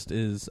breakfast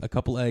is a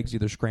couple eggs,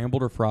 either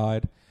scrambled or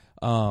fried,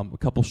 a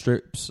couple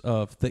strips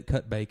of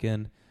thick-cut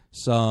bacon,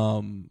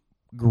 some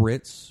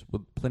grits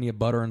with plenty of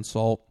butter and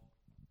salt,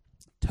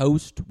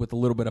 toast with a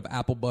little bit of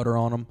apple butter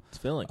on them. It's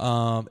filling.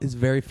 It's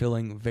very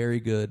filling, very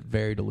good,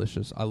 very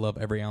delicious. I love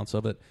every ounce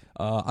of it.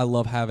 I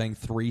love having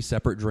 3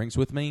 separate drinks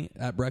with me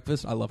at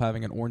breakfast. I love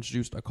having an orange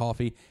juice, a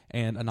coffee,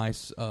 and a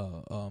nice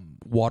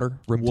water,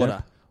 room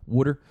temp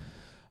water.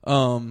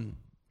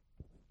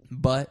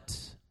 But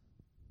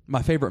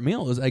my favorite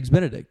meal is Eggs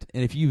Benedict,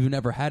 and if you've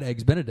never had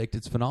Eggs Benedict,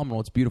 it's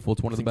phenomenal. It's beautiful.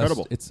 It's one of the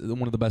incredible. best. It's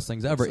one of the best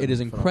things ever. It is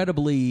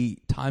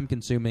incredibly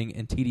time-consuming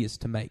and tedious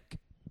to make.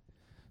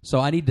 So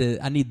I need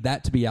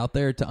that to be out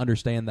there to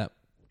understand that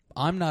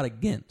I'm not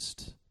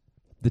against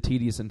the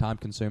tedious and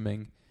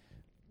time-consuming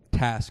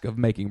task of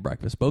making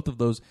breakfast. Both of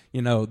those,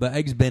 the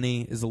Eggs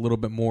Benny is a little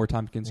bit more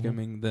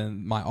time-consuming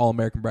than my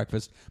All-American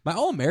breakfast. My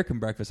All-American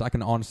breakfast I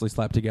can honestly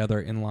slap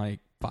together in like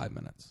 5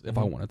 minutes if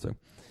I wanted to.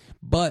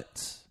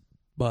 But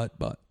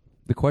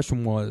the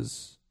question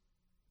was,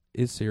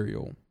 is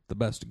cereal the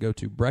best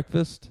go-to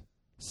breakfast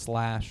 /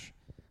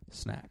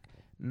 snack?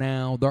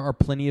 Now, there are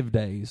plenty of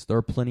days. There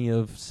are plenty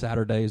of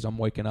Saturdays I'm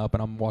waking up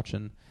and I'm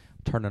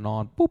turning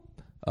on,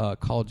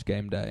 College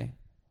Game Day.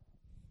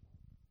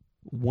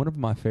 One of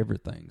my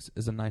favorite things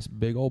is a nice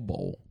big old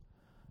bowl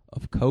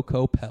of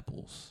Cocoa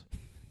Pebbles,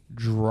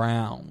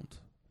 drowned,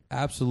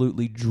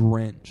 absolutely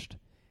drenched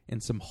in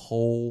some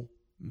whole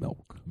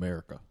milk.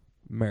 America.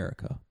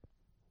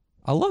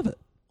 I love it.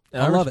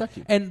 And I love it. respect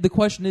you. And the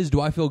question is,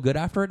 do I feel good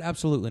after it?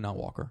 Absolutely not,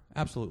 Walker.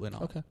 Absolutely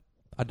not. Okay.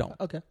 I don't.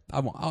 Okay. I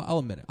won't. I'll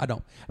admit it. I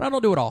don't. And I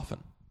don't do it often.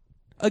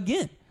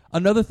 Again,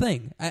 another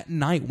thing. At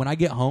night when I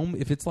get home,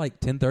 if it's like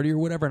 10:30 or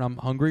whatever and I'm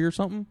hungry or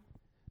something,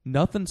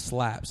 nothing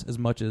slaps as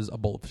much as a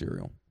bowl of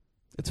cereal.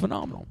 It's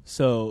phenomenal.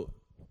 So,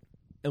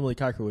 Emily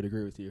Kiker would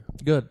agree with you.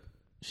 Good.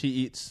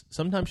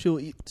 Sometimes she'll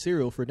eat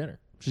cereal for dinner.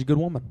 She's a good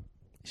woman.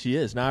 She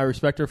is. Now I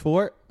respect her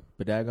for it,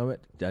 but daggum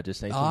it, that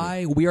just ain't for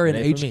me. We are in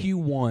It ain't for me.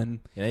 HQ1,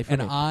 It ain't for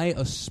and me. I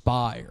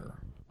aspire.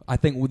 I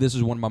think this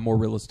is one of my more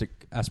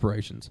realistic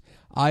aspirations.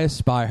 I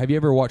aspire. Have you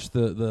ever watched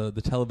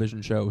the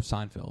television show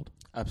Seinfeld?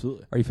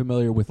 Absolutely. Are you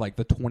familiar with like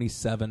the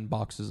 27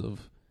 boxes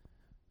of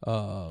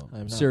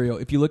cereal?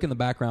 If you look in the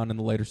background in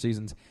the later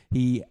seasons,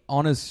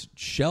 on his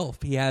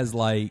shelf he has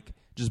like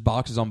just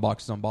boxes on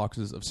boxes on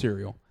boxes of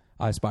cereal.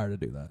 I aspire to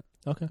do that.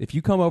 Okay. If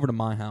you come over to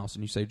my house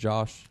and you say,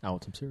 Josh, I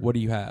want some cereal. what do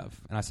you have?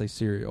 And I say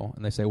cereal,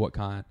 and they say what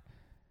kind,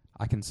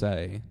 I can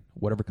say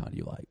whatever kind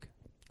you like.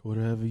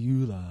 Whatever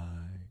you like.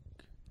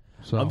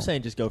 So I'm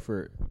saying just go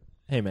for,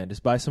 hey man,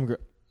 just buy some.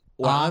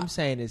 What I'm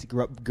saying is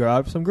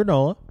grab some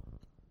granola.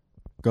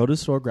 Go to the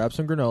store, grab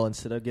some granola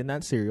instead of getting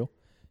that cereal.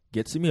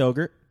 Get some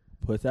yogurt.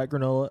 Put that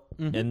granola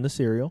in the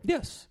cereal.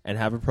 yes. And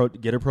have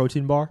get a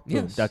protein bar. Boom.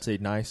 Yes. That's a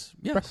nice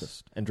Yes.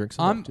 breakfast. And drink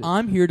some milk too.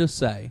 I'm here to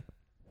say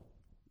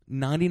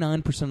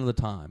 99% of the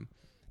time,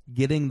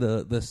 getting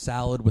the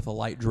salad with a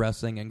light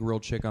dressing and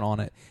grilled chicken on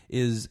it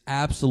is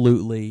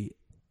absolutely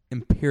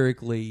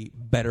empirically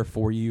better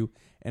for you,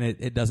 and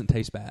it doesn't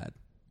taste bad.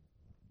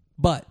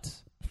 But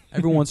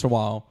every once in a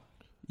while,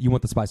 you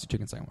want the spicy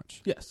chicken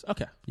sandwich. Yes.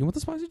 Okay. You want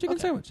the spicy chicken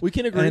sandwich. We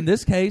can agree. And in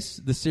this case,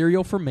 the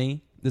cereal for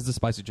me is the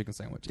spicy chicken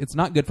sandwich. It's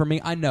not good for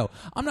me. I know.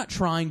 I'm not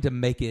trying to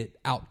make it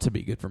out to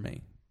be good for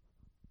me.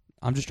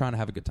 I'm just trying to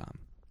have a good time.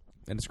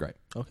 And it's great.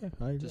 Okay.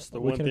 Just the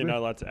one thing I'd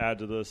like to add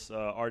to this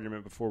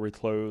argument before we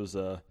close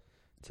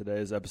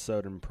today's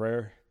episode in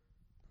prayer.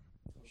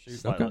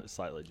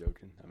 Slightly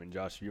joking. I mean,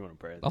 Josh, if you want to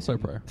pray. I'll say a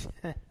prayer.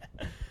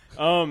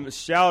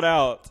 Shout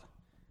out.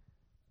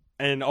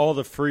 And all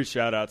the free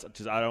shout-outs,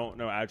 because I don't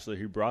know actually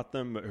who brought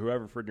them, but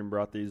whoever freaking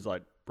brought these,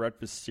 like,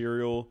 breakfast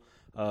cereal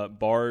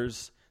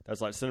bars,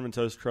 that's like Cinnamon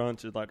Toast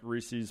Crunch, and like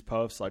Reese's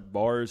Puffs, like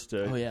bars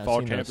to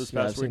fall camp this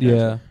past week.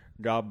 Yeah.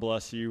 God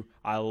bless you.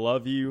 I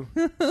love you.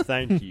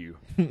 Thank you.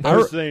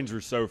 Those things were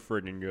so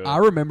freaking good. I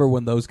remember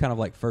when those kind of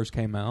like first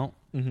came out,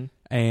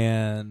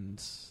 and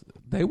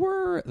they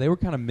were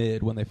kind of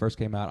mid when they first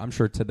came out. I'm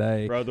sure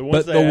today, bro, the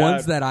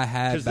ones that I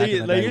had, because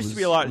they used to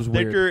be a lot thicker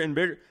weird. and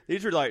bigger.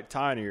 These were like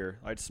tinier,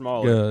 like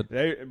smaller. Good,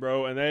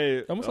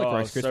 they almost like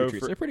Rice Krispie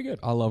treats. They're pretty good.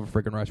 I love a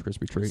freaking Rice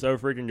Krispie treat. So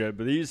freaking good.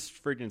 But these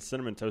freaking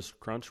Cinnamon Toast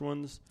Crunch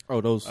ones.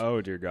 Oh, those.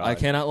 Oh dear God. I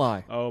cannot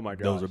lie. Oh my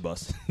God. Those are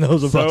bust.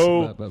 Those are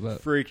so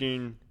bust.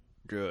 freaking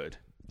good.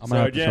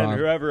 So again,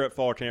 whoever at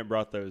fall camp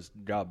brought those,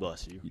 God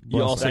bless you.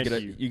 You also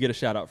get a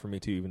shout out from me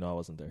too, even though I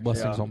wasn't there.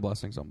 Blessings on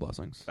blessings on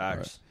blessings.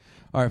 Facts.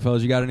 All right,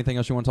 fellas, you got anything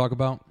else you want to talk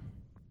about?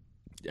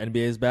 NBA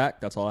is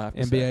back. That's all I have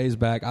to say. NBA is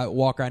back.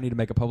 Walker, I need to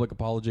make a public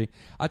apology.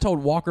 I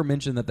told Walker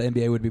mentioned that the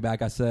NBA would be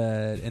back. I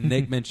said, and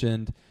Nick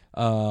mentioned,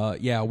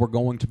 we're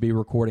going to be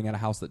recording at a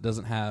house that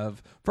doesn't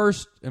have,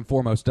 first and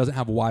foremost, doesn't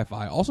have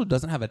Wi-Fi. Also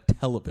doesn't have a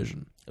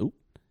television. Ooh.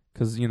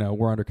 Because,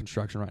 we're under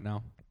construction right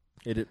now.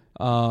 We're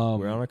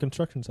on a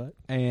construction site.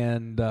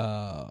 And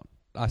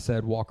I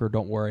said, Walker,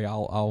 don't worry.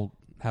 I'll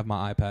have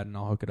my iPad and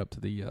I'll hook it up to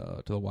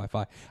the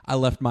Wi-Fi. I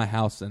left my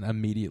house and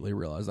immediately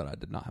realized that I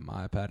did not have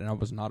my iPad, and I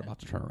was not about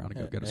to turn around and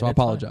go get it. So I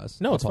apologize.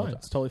 No, it's fine.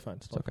 It's totally fine.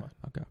 It's okay. Fine.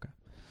 Okay.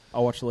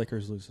 I'll watch the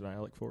Lakers lose tonight. I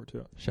look forward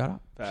to it. Shout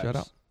out. Facts. Shout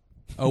out.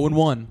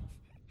 0-1.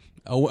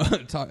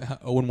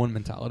 0-1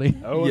 mentality.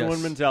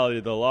 0-1 mentality.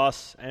 The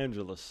Los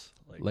Angeles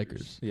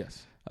Lakers.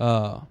 Yes.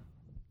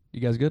 You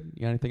guys good?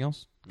 You got anything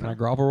else? Can I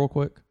grovel real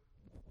quick?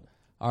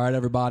 All right,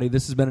 everybody.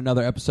 This has been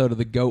another episode of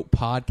the GOAT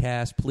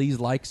Podcast. Please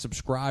like,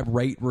 subscribe,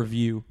 rate,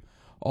 review,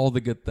 all the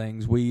good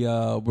things. We're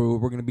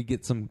going to be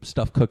get some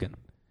stuff cooking.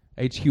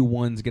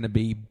 HQ1's going to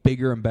be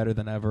bigger and better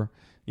than ever.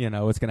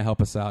 It's going to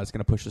help us out. It's going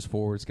to push us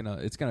forward. It's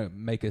going to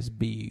make us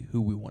be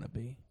who we want to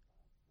be.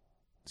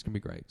 It's going to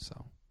be great.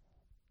 So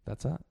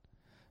that's that.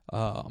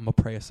 I'm going to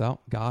pray us out.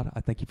 God,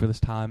 I thank you for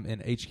this time in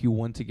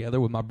HQ1 together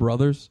with my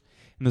brothers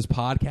in this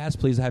podcast.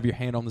 Please have your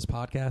hand on this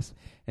podcast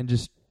and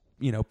just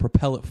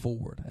propel it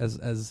forward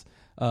as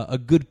a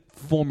good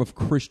form of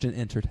Christian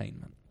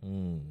entertainment.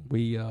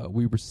 We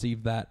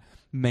receive that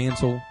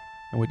mantle,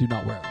 and we do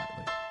not wear it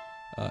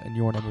lightly. In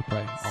your name we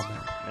pray.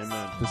 Amen.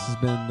 Amen. This has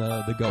been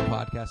the GOAT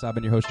Podcast. I've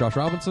been your host, Josh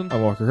Robinson.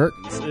 I'm Walker Kirk.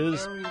 This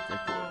is...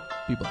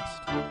 Be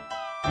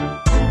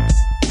blessed.